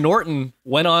Edward Norton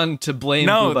went on to blame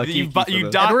Bouba Kiki for this.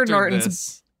 Edward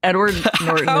Norton's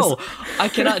How? I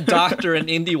cannot doctor an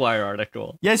IndieWire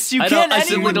article. Yes, you can. I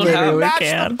simply don't have. Match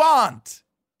the font.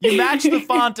 You match the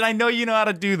font, and I know you know how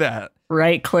to do that.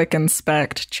 Right click,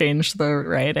 inspect, change the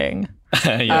writing.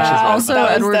 Also,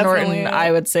 Edward Norton,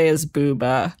 I would say, is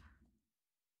Bouba.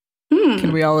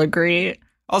 Can we all agree?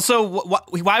 Also,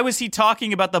 why was he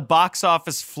talking about the box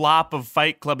office flop of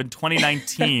Fight Club in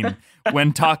 2019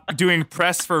 when doing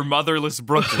press for Motherless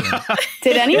Brooklyn?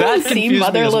 Did anyone see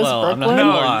Motherless Brooklyn? I'm not gonna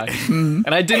lie.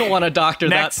 And I didn't want to doctor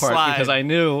that part because I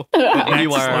knew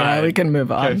IndieWire. We can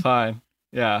move on. Okay, fine.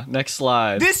 Yeah, next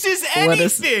slide. This is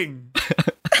anything.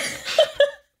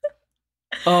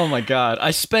 Oh my god! I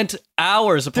spent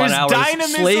hours upon hours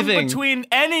dynamism slaving between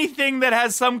anything that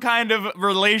has some kind of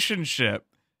relationship.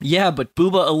 Yeah, but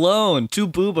Bouba alone, two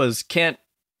Boobas can't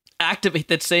activate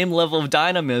that same level of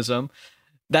dynamism,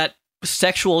 that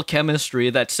sexual chemistry,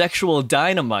 that sexual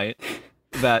dynamite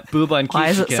that Bouba and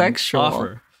Kiki can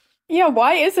offer. Yeah,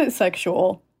 why is it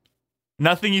sexual?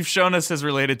 Nothing you've shown us is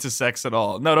related to sex at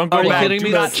all. No, don't go back. Are you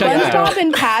kidding me? SpongeBob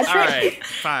and Patrick. All right,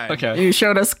 fine. Okay. You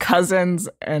showed us cousins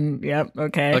and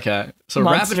okay. Okay. So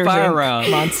Monsters rapid fire Inc. round.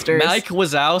 Monsters. Mike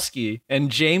Wazowski and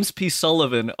James P.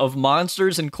 Sullivan of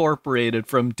Monsters Incorporated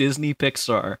from Disney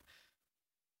Pixar.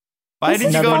 Why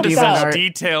did you go into such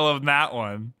detail of that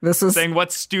one? This is saying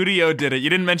what studio did it. You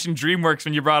didn't mention DreamWorks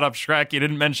when you brought up Shrek. You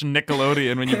didn't mention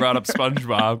Nickelodeon when you brought up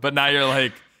SpongeBob. But now you're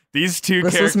like, these two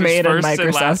characters was made in first and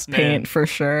Microsoft last Paint name. for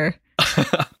sure.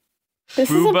 This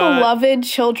is a beloved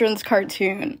children's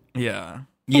cartoon. Yeah.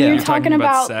 And you're talking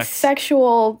about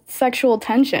sexual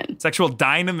tension. Sexual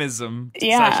dynamism.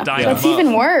 Yeah, that's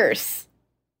even worse.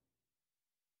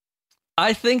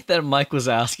 I think that Mike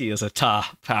Wazowski is a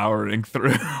top. Powering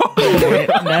through.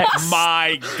 Next.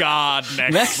 My God,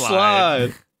 next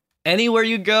slide. Anywhere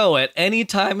you go, at any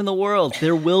time in the world,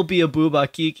 there will be a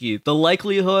Bouba Kiki. The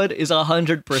likelihood is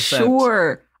 100%.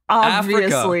 Sure,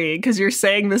 obviously, because you're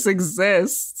saying this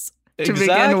exists to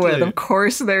begin with. Of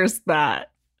course, there's that.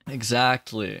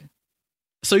 Exactly.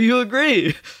 So you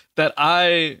agree that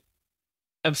I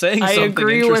am saying something I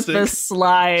agree with interesting? the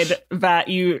slide that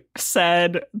you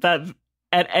said that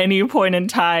at any point in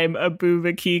time, a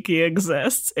Bouba Kiki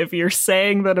exists. If you're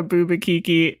saying that a Bouba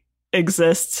Kiki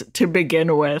exists to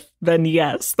begin with, then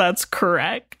yes, that's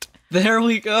correct. There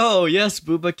we go. Yes,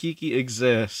 Bouba Kiki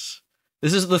exists.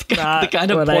 This is the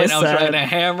kind of point I was trying to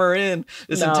hammer in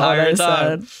this entire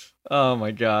time. Oh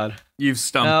my God. You've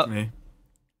stumped me.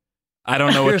 I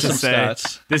don't know what to say.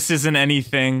 Stats. This isn't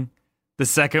anything. The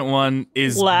second one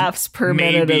is laughs per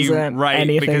minute isn't right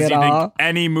anything because at you all. think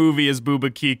any movie is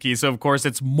Bouba Kiki, so of course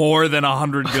it's more than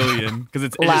 100 billion because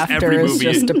it's laughter every movie.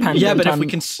 is just dependent yeah, but on if we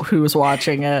can who's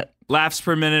watching it. Laughs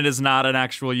per minute is not an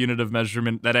actual unit of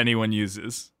measurement that anyone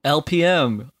uses.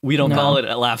 LPM, we don't call it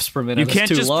laughs per minute. You That's can't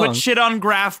too just long. put shit on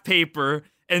graph paper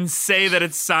and say that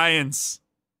it's science.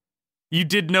 You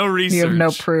did no research. You have no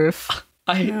proof.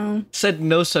 I said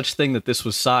no such thing that this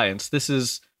was science. This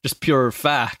is just pure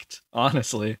fact,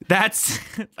 honestly. That's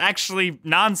actually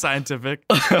non-scientific,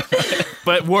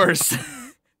 but worse.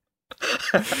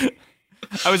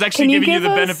 I was actually giving you the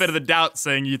benefit of the doubt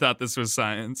saying you thought this was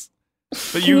science.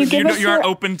 But you aren't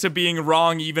open to being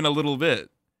wrong even a little bit.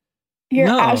 Your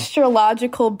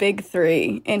astrological big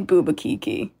three in Bouba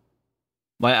Kiki.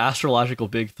 My astrological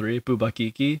big three, Bouba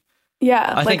Kiki?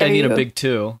 Yeah. I think I need a big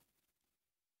two.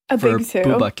 A big two?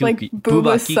 Bouba Kiki. Like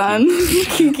Bouba Sun,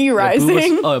 Kiki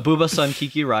Rising. Bouba Sun,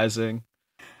 Kiki Rising.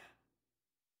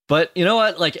 But you know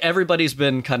what? Like, everybody's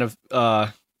been kind of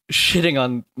shitting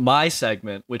on my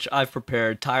segment, which I've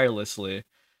prepared tirelessly.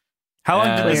 How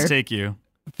long did this take you?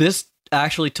 This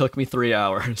actually took me 3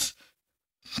 hours.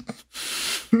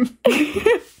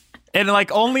 And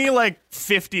like only like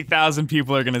 50,000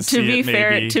 people are gonna see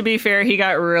it. To be fair, he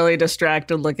got really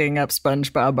distracted looking up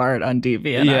SpongeBob art on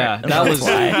DeviantArt. Yeah, that was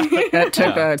why. That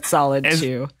took a solid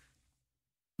 2.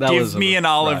 Give me an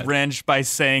olive branch by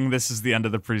saying this is the end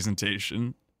of the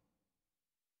presentation.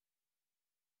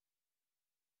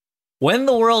 When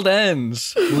the world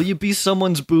ends, will you be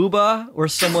someone's Bouba or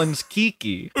someone's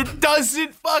Kiki? It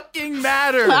doesn't fucking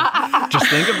matter. Just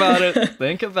think about it.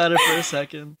 Think about it for a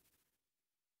second.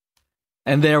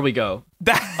 And there we go.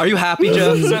 Are you happy,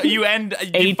 Jeff? So you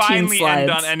finally slides. end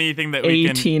on anything that we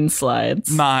 18 slides.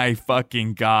 My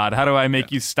fucking God. How do I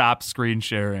make you stop screen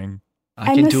sharing?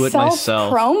 I can do it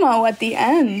myself. Promo at the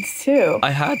end, too.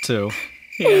 I had to.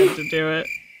 He had to do it.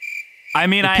 I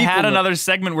mean, I had another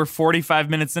segment. We're 45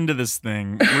 minutes into this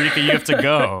thing. Rika, you have to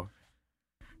go.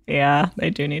 Yeah, they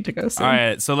do need to go soon. All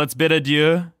right, so let's bid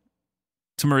adieu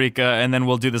to Marika, and then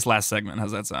we'll do this last segment.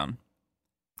 How's that sound?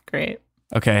 Great.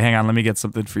 Okay, hang on. Let me get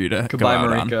something for you to Goodbye,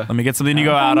 go out Marika. on. Let me get something to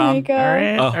go out on.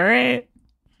 Marika. All right.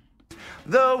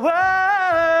 The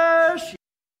worst.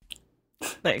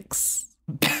 Thanks.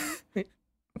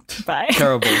 Bye.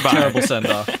 Terrible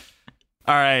send-off.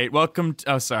 All right, welcome.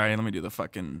 Oh, sorry. Let me do the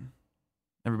fucking...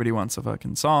 Everybody wants a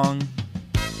fucking song.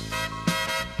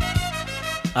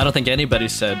 I don't think anybody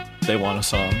said they want a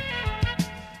song.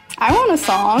 I want a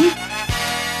song.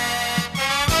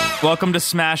 Welcome to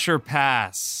Smash or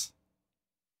Pass.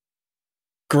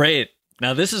 Great.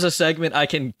 Now this is a segment I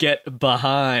can get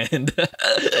behind.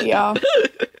 Yeah.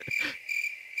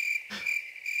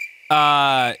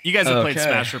 You guys have played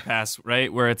Smash or Pass,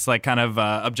 right? Where it's like kind of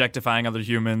objectifying other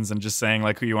humans and just saying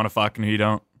like who you want to fuck and who you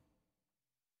don't.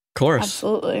 Of course.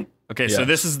 Absolutely. Okay, so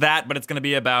this is that, but it's going to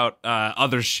be about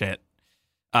other shit.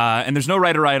 And there's no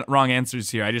right or wrong answers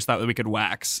here. I just thought that we could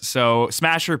wax. So,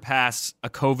 smash or pass a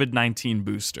COVID-19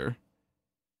 booster?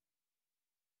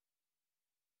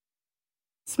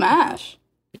 Smash.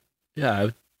 Yeah, I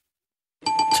would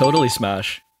totally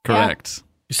smash. Correct. Yeah.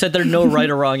 You said there are no right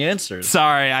or wrong answers.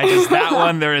 Sorry, that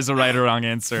one there is a right or wrong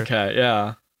answer. Okay,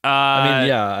 yeah. I mean,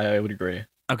 yeah, I would agree.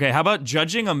 Okay, how about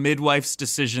judging a midwife's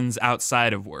decisions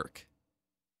outside of work?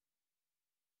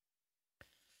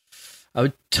 I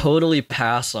would totally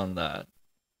pass on that.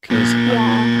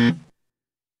 Yeah.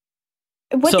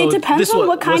 It depends on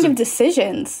what kind of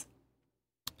decisions.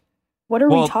 What are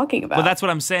we talking about? Well, that's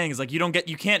what I'm saying is like you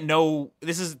can't know.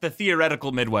 This is the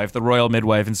theoretical midwife, the royal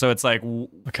midwife, and so it's like you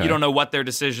don't know what their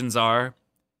decisions are.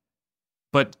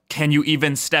 But can you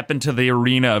even step into the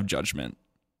arena of judgment?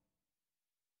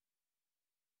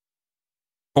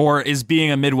 Or is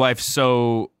being a midwife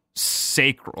so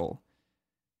sacral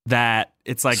that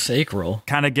it's like sacral?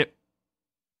 Kind of get.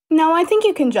 No, I think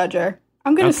you can judge her.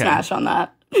 I'm gonna smash on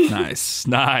that. Nice.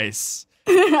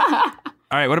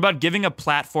 All right, what about giving a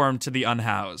platform to the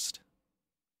unhoused?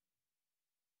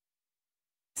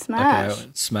 Smash. Okay,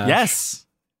 smash. Yes.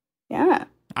 Yeah.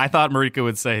 I thought Marika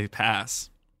would say pass.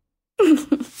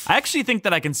 I actually think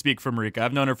that I can speak for Marika.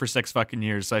 I've known her for 6 fucking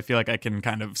years, so I feel like I can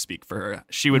kind of speak for her.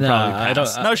 She would probably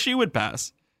pass. No, she would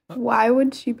pass. Why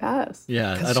would she pass?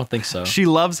 Yeah, I don't think so. She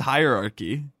loves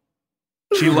hierarchy.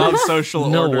 She loves social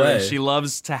No order. way. She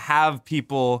loves to have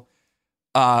people,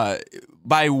 by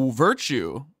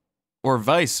virtue, or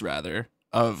vice rather,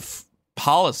 of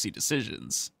policy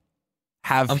decisions,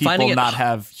 have people not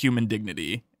have human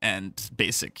dignity and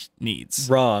basic needs.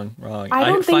 Wrong.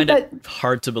 I find it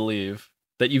hard to believe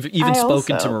that you've even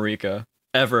spoken to Marika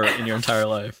ever in your entire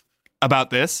life.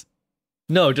 About this?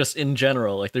 No, just in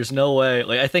general. Like, there's no way.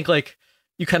 Like, I think like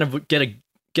you kind of get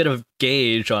a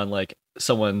gauge on like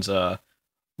someone's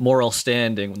moral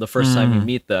standing the first time you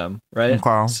meet them, right?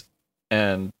 Okay.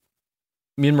 And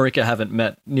me and Marika haven't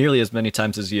met nearly as many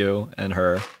times as you and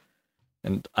her,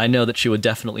 and I know that she would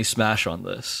definitely smash on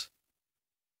this.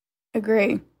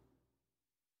 Agree.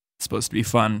 It's supposed to be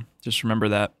fun. Just remember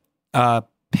that.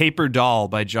 Paper Doll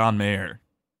by John Mayer.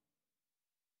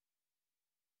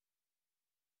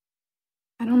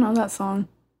 I don't know that song.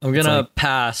 I'm gonna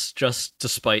pass just to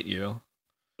spite you.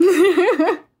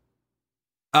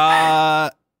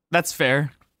 That's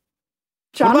fair.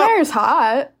 John Mayer's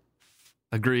hot.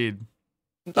 Agreed.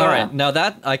 All right, now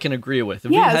that I can agree with.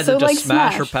 If you had to just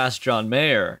smash or pass John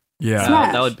Mayer,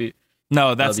 that would be.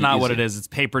 No, that's not what it is. It's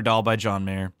Paper Doll by John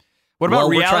Mayer. What about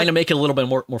reality? We're trying to make it a little bit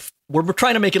more. We're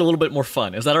trying to make it a little bit more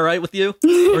fun. Is that all right with you,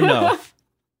 or no?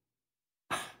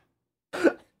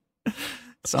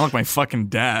 Sound like my fucking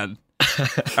dad.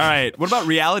 All right. What about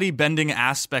reality bending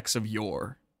aspects of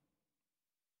yore?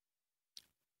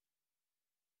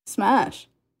 Smash.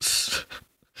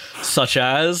 Such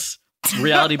as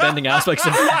reality bending aspects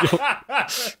of yore.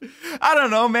 I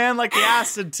don't know, man. Like the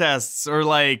acid tests, or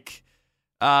like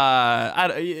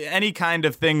any kind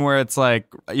of thing where it's like,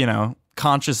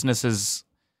 consciousness is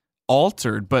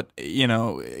altered, but in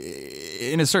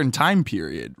a certain time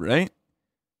period, right?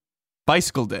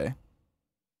 Bicycle day.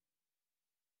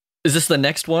 Is this the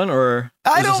next one, or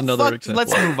is this another example?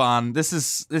 Let's move on. This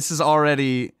is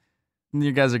already.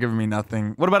 You guys are giving me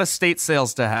nothing. What about estate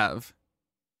sales to have?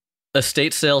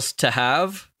 Estate sales to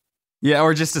have? Yeah,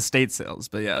 or just estate sales.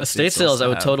 But yeah, estate sales I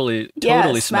would totally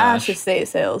smash estate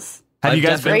sales. Have you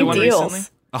guys been to one deals.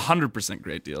 recently? 100%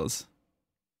 great deals.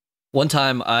 One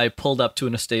time I pulled up to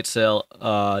an estate sale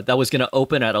that was going to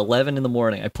open at 11 in the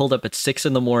morning. I pulled up at 6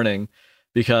 in the morning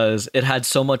because it had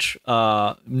so much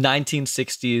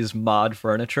 1960s mod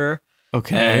furniture.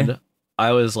 Okay. And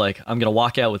I was like, I'm going to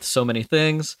walk out with so many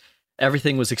things.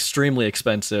 Everything was extremely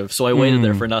expensive. So I waited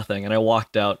there for nothing, and I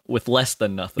walked out with less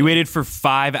than nothing. You waited for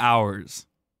 5 hours.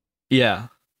 Yeah.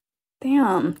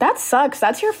 Damn, that sucks.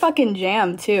 That's your fucking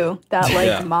jam too.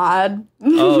 That mod.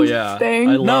 Oh yeah, thing.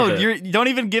 I love it. You don't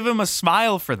even give him a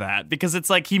smile for that, because it's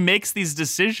like he makes these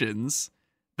decisions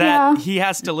that he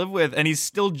has to live with, and he's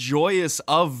still joyous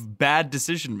of bad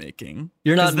decision making.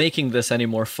 You're not making this any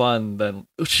more fun than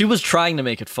she was trying to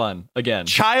make it fun again.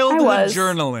 Childhood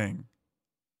journaling.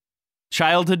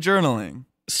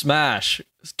 Smash.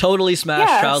 Totally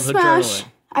smash childhood journaling.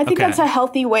 I think that's a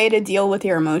healthy way to deal with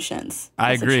your emotions.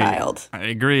 I agree. A child. I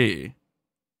agree.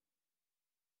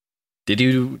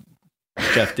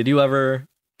 Jeff, did you ever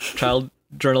child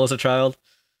journal as a child?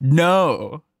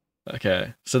 No.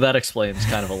 Okay. So that explains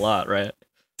kind of a lot, right?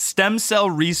 Stem cell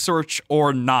research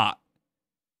or not?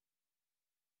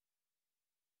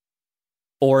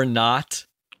 Or not?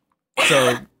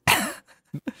 So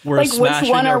we're like, smashing which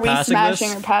one or are we passing smashing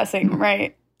this? or passing?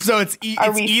 Right. So it's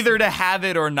either to have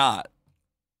it or not.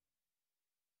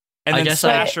 And I then guess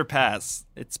smash or pass.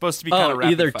 It's supposed to be kind of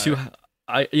rapid either fire.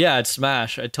 It's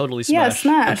smash. I totally smash.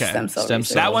 Yeah, smash. Okay. Stem cell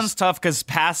research. That one's tough because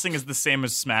passing is the same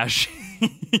as smashing.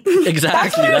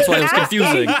 Exactly. That's why it was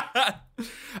confusing.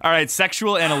 All right,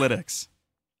 sexual analytics.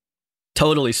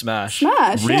 Totally smash.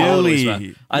 Smash. Really? Totally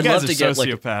smash. I'd you guys love to are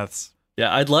get sociopaths.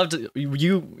 I'd love to.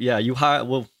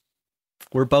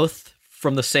 We're both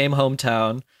from the same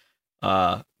hometown.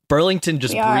 Burlington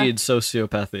just breeds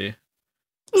sociopathy.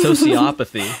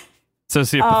 Sociopathy.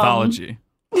 Sociopathology.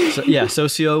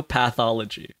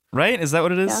 Sociopathology. Right? Is that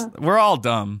what it is? Yeah. We're all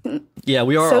dumb. Yeah,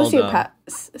 we are all dumb.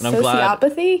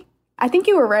 Sociopathy? I think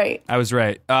you were right. I was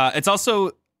right. It's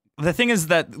also, the thing is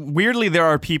that weirdly there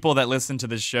are people that listen to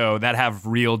this show that have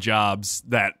real jobs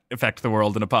that affect the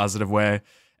world in a positive way.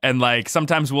 And like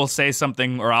sometimes we'll say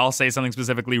something, or I'll say something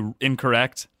specifically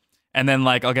incorrect. And then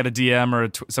like I'll get a DM or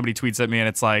somebody tweets at me and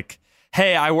it's like,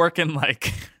 hey, I work in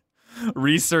like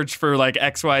research for like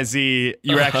XYZ.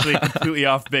 You're actually completely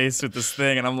off base with this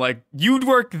thing. And I'm like, you'd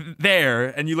work there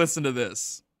and you listen to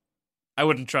this. I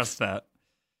wouldn't trust that.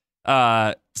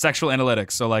 Sexual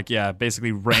analytics. So like, yeah,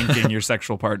 basically ranking your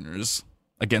sexual partners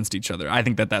against each other. I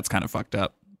think that that's kind of fucked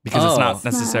up. Because it's not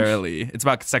necessarily, it's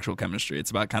about sexual chemistry.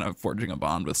 It's about kind of forging a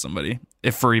bond with somebody,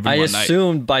 if for even one night. I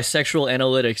assumed by sexual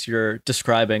analytics, you're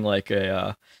describing like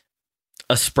a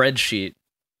spreadsheet,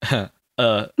 a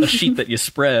sheet that you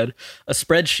spread, a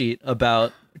spreadsheet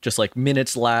about just like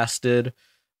minutes lasted,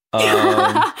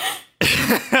 just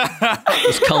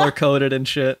color coded and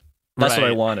shit. That's what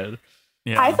I wanted.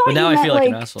 Yeah. I thought but now I feel like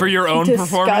an asshole. For your own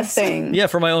performance? Yeah,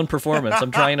 for my own performance.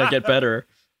 I'm trying to get better.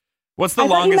 What's the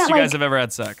longest you guys have ever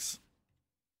had sex?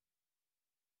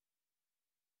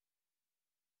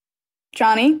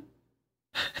 Johnny?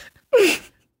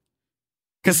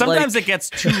 Because sometimes it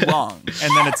gets too long,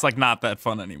 and then it's like not that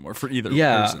fun anymore for either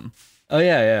person. Oh,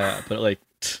 yeah. But like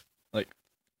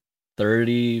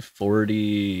 30,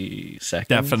 40 seconds.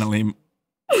 Definitely.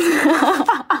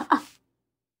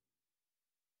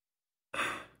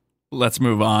 Let's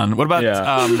move on. What about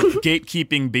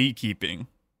gatekeeping, beekeeping?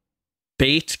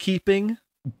 Bait keeping?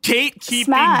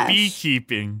 Gatekeeping,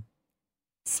 beekeeping.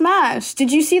 Smash.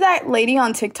 Did you see that lady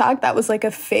on TikTok that was like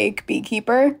a fake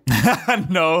beekeeper?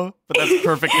 No, but that's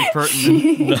perfectly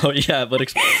pertinent. But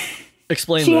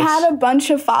explain she this. Had a bunch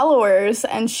of followers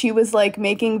and she was like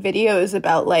making videos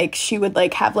about like she would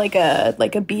like have like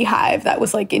a beehive that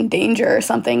was like in danger or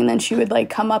something, and then she would like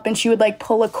come up and she would like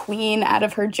pull a queen out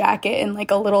of her jacket in like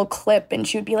a little clip, and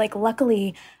she would be like,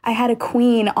 luckily I had a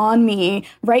queen on me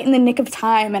right in the nick of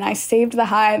time and I saved the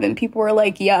hive. And people were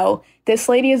like, yo, this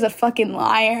lady is a fucking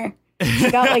liar. She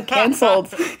got like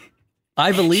canceled.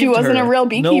 I believe she wasn't her. a real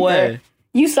beekeeper. No way.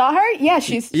 You saw her? Yeah,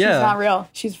 she's not real.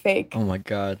 She's fake. Oh my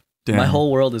God. Damn. My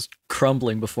whole world is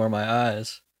crumbling before my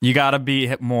eyes. You gotta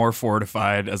be more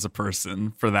fortified as a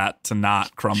person for that to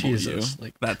not crumble Jesus, you.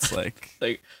 Like that's like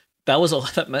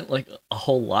that meant like a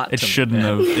whole lot. It shouldn't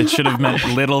have. It should have meant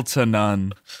little to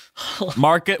none.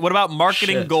 What about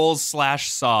marketing goals /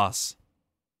 sauce?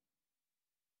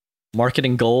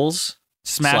 Marketing goals?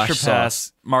 Smash or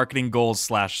pass, marketing goals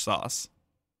 / sauce.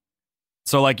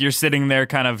 So like you're sitting there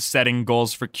kind of setting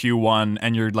goals for Q1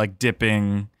 and you're like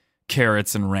dipping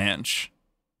carrots and ranch,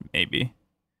 maybe.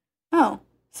 Oh,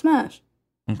 smash.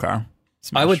 Okay.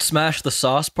 Smash. I would smash the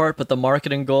sauce part, but the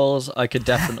marketing goals I could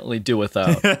definitely do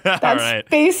without. That's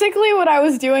basically what I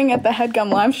was doing at the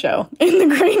HeadGum Live show in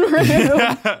the green room.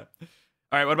 All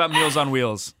right, what about Meals on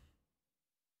Wheels?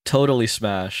 Totally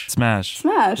smash. Smash,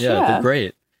 Yeah, yeah. they're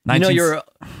great. You know, you're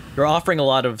offering a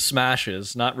lot of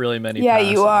smashes, not really many Yeah,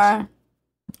 passes. you are.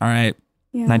 All right.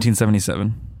 Yeah.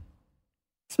 1977.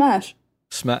 Smash.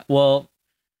 Well,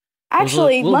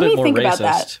 actually, let me think about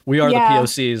that. We are the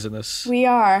POCs in this. We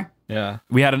are. Yeah.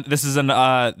 This is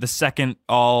the second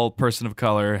all person of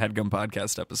color HeadGum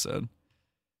podcast episode.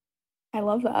 I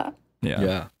love that.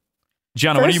 Yeah.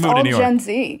 Gianna, when do you move to New York? Gen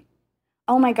Z.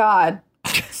 Oh my God.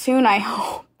 Soon, I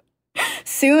hope.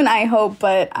 Soon, I hope,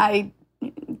 but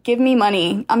give me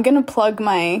money. I'm going to plug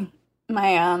my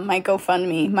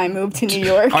GoFundMe, my move to New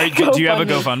York. Do you have a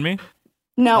GoFundMe?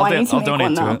 No, I need to I'll make donate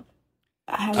one, to though. it.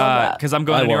 I love that. Because I'm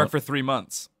going to New York for 3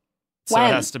 months. So When?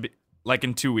 it has to be like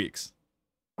in 2 weeks.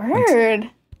 Word.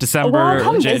 December, Well,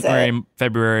 come January, visit.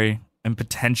 February, and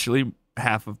potentially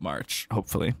half of March,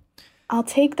 hopefully. I'll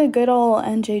take the good old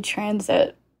NJ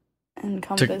Transit and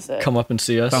come To visit. come up and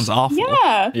see us. Sounds awful.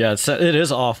 Yeah. Yeah, it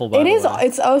is awful, by It the is. way.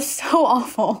 It's so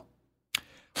awful.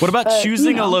 What about But,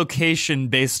 choosing you know. a location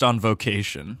based on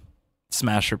vocation?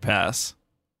 Smash or pass?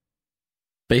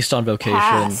 Based on vocation.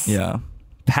 Pass. Yeah.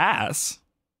 Pass?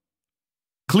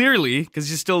 Clearly,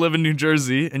 because you still live in New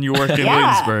Jersey and you work in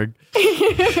Yeah.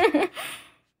 Williamsburg.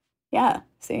 Yeah.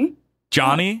 See?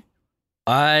 Johnny?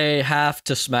 I have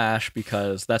to smash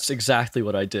because that's exactly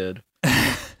what I did.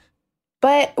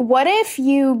 But what if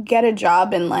you get a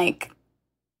job in like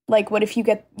what if you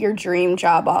get your dream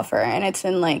job offer and it's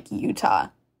in like Utah?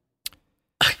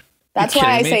 That's why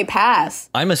I kidding me? say pass.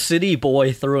 I'm a city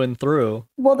boy through and through.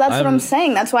 Well, that's what I'm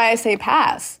saying. That's why I say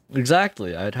pass.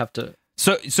 Exactly. I'd have to.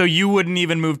 So you wouldn't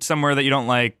even move somewhere that you don't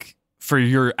like for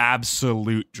your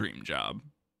absolute dream job?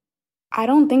 I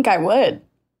don't think I would.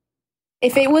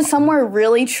 If it was somewhere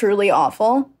really, truly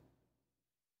awful.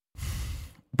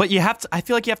 But I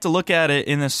feel like you have to look at it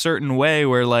in a certain way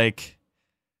where like,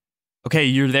 okay,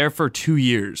 you're there for 2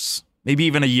 years, maybe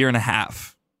even a year and a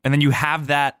half. And then you have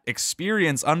that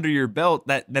experience under your belt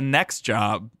that the next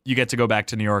job you get to go back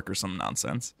to New York or some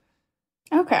nonsense.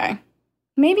 Okay.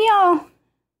 Maybe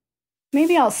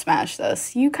I'll smash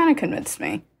this. You kind of convinced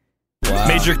me. Wow.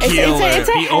 Major It's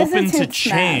a be open to hesitant smash.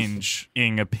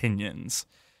 changing opinions.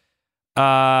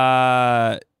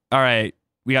 All right.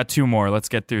 We got 2 more. Let's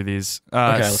get through these. Okay,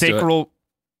 let's do it. Sacral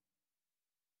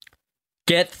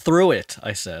Get through it,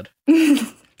 I said.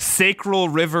 Sacral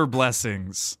river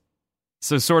blessings.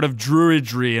 So sort of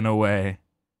druidry in a way.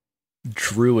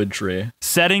 Druidry.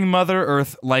 Setting Mother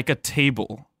Earth like a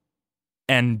table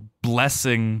and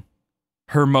blessing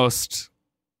her most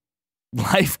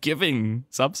life-giving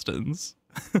substance.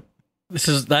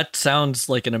 That sounds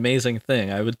like an amazing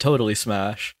thing. I would totally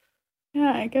smash.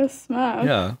 Yeah, I guess smash.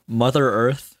 Yeah. Mother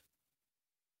Earth.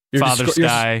 Father you're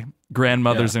Sky,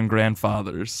 grandmothers and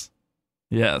grandfathers.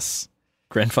 Yes.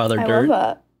 Grandfather I Dirt.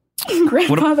 love that.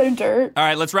 Grandfather Dirt. All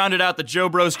right, let's round it out. The Joe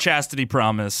Bros chastity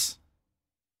promise.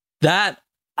 That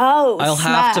Oh, I'll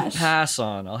smash. have to pass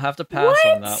on. I'll have to pass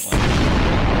on that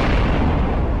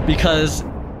one. Because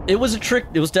it was a trick.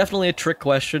 It was definitely a trick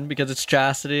question because it's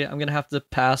chastity. I'm going to have to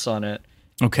pass on it.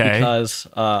 Okay. Because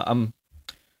I'm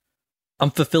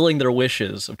fulfilling their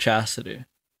wishes of chastity.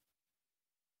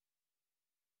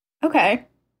 Okay.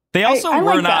 They also I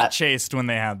were like not that. chaste when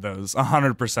they had those.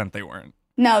 100% they weren't.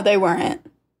 No, they weren't.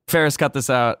 Ferris, cut this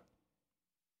out.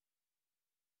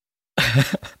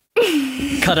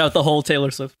 Cut out the whole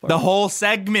Taylor Swift part. The whole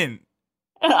segment.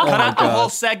 Oh Cut my out the God. whole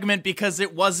segment because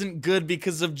it wasn't good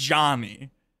because of Johnny.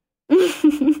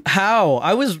 How?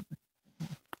 I was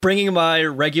bringing my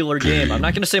regular game. I'm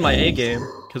not going to say my A game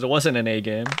because it wasn't an A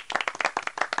game.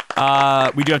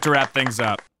 We do have to wrap things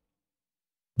up.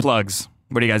 Plugs.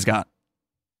 What do you guys got?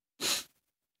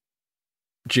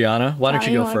 Gianna, why don't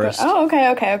you go wanna first? Oh,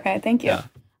 okay. Thank you. Yeah.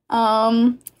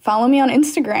 Follow me on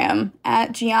Instagram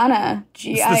at Gianna,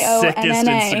 Gionna. It's the sickest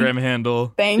Instagram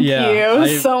handle. Thank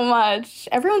you so much.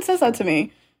 Everyone says that to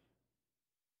me.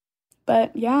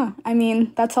 But yeah, I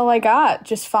mean, that's all I got.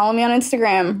 Just follow me on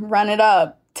Instagram, run it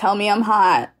up, tell me I'm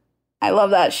hot. I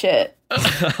love that shit.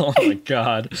 Oh my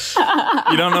God.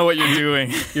 You don't know what you're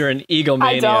doing. You're an egomaniac.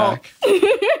 I don't.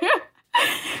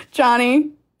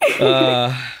 Johnny.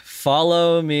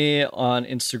 Follow me on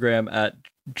Instagram at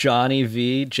Johnny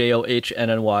V,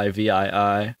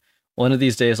 JohnnyVii. One of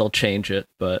these days I'll change it,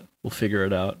 but we'll figure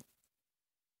it out.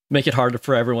 Make it harder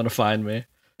for everyone to find me.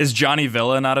 Is Johnny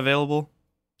Villa not available?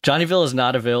 Johnny Villa is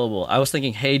not available. I was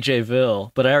thinking Hey J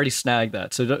Ville, but I already snagged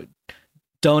that. So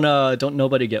don't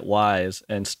nobody get wise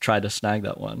and try to snag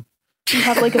that one. You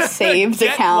have like a saved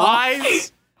account.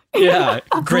 Wise? Yeah,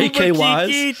 Great K Wise.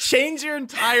 Kiki, change your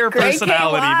entire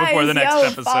personality before the next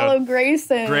episode. Follow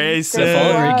Grayson. Follow Great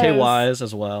K Wise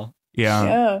as well.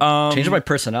 Yeah. Change my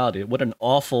personality. What an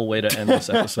awful way to end this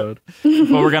episode.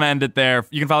 Well, we're going to end it there.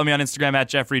 You can follow me on Instagram at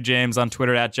Jeffrey James, on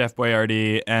Twitter at Jeff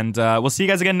Boyardee, and we'll see you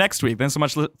guys again next week. Thanks so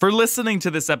much for listening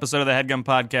to this episode of the Headgum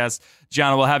Podcast.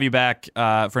 Gianna, we'll have you back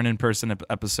for an in-person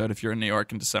episode if you're in New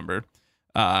York in December.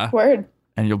 Word.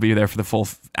 And you'll be there for the full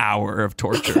hour of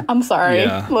torture. I'm sorry.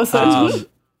 Yeah. Listen.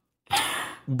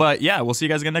 But yeah, we'll see you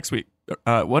guys again next week.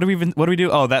 What do we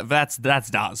do? Oh, that's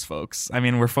Daz, folks. I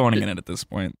mean, we're phoning it in at this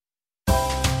point.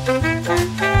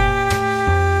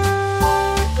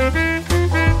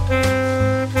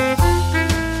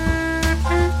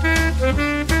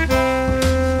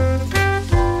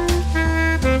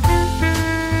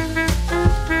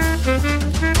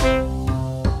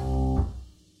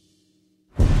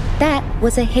 That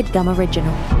was a HeadGum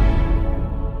original.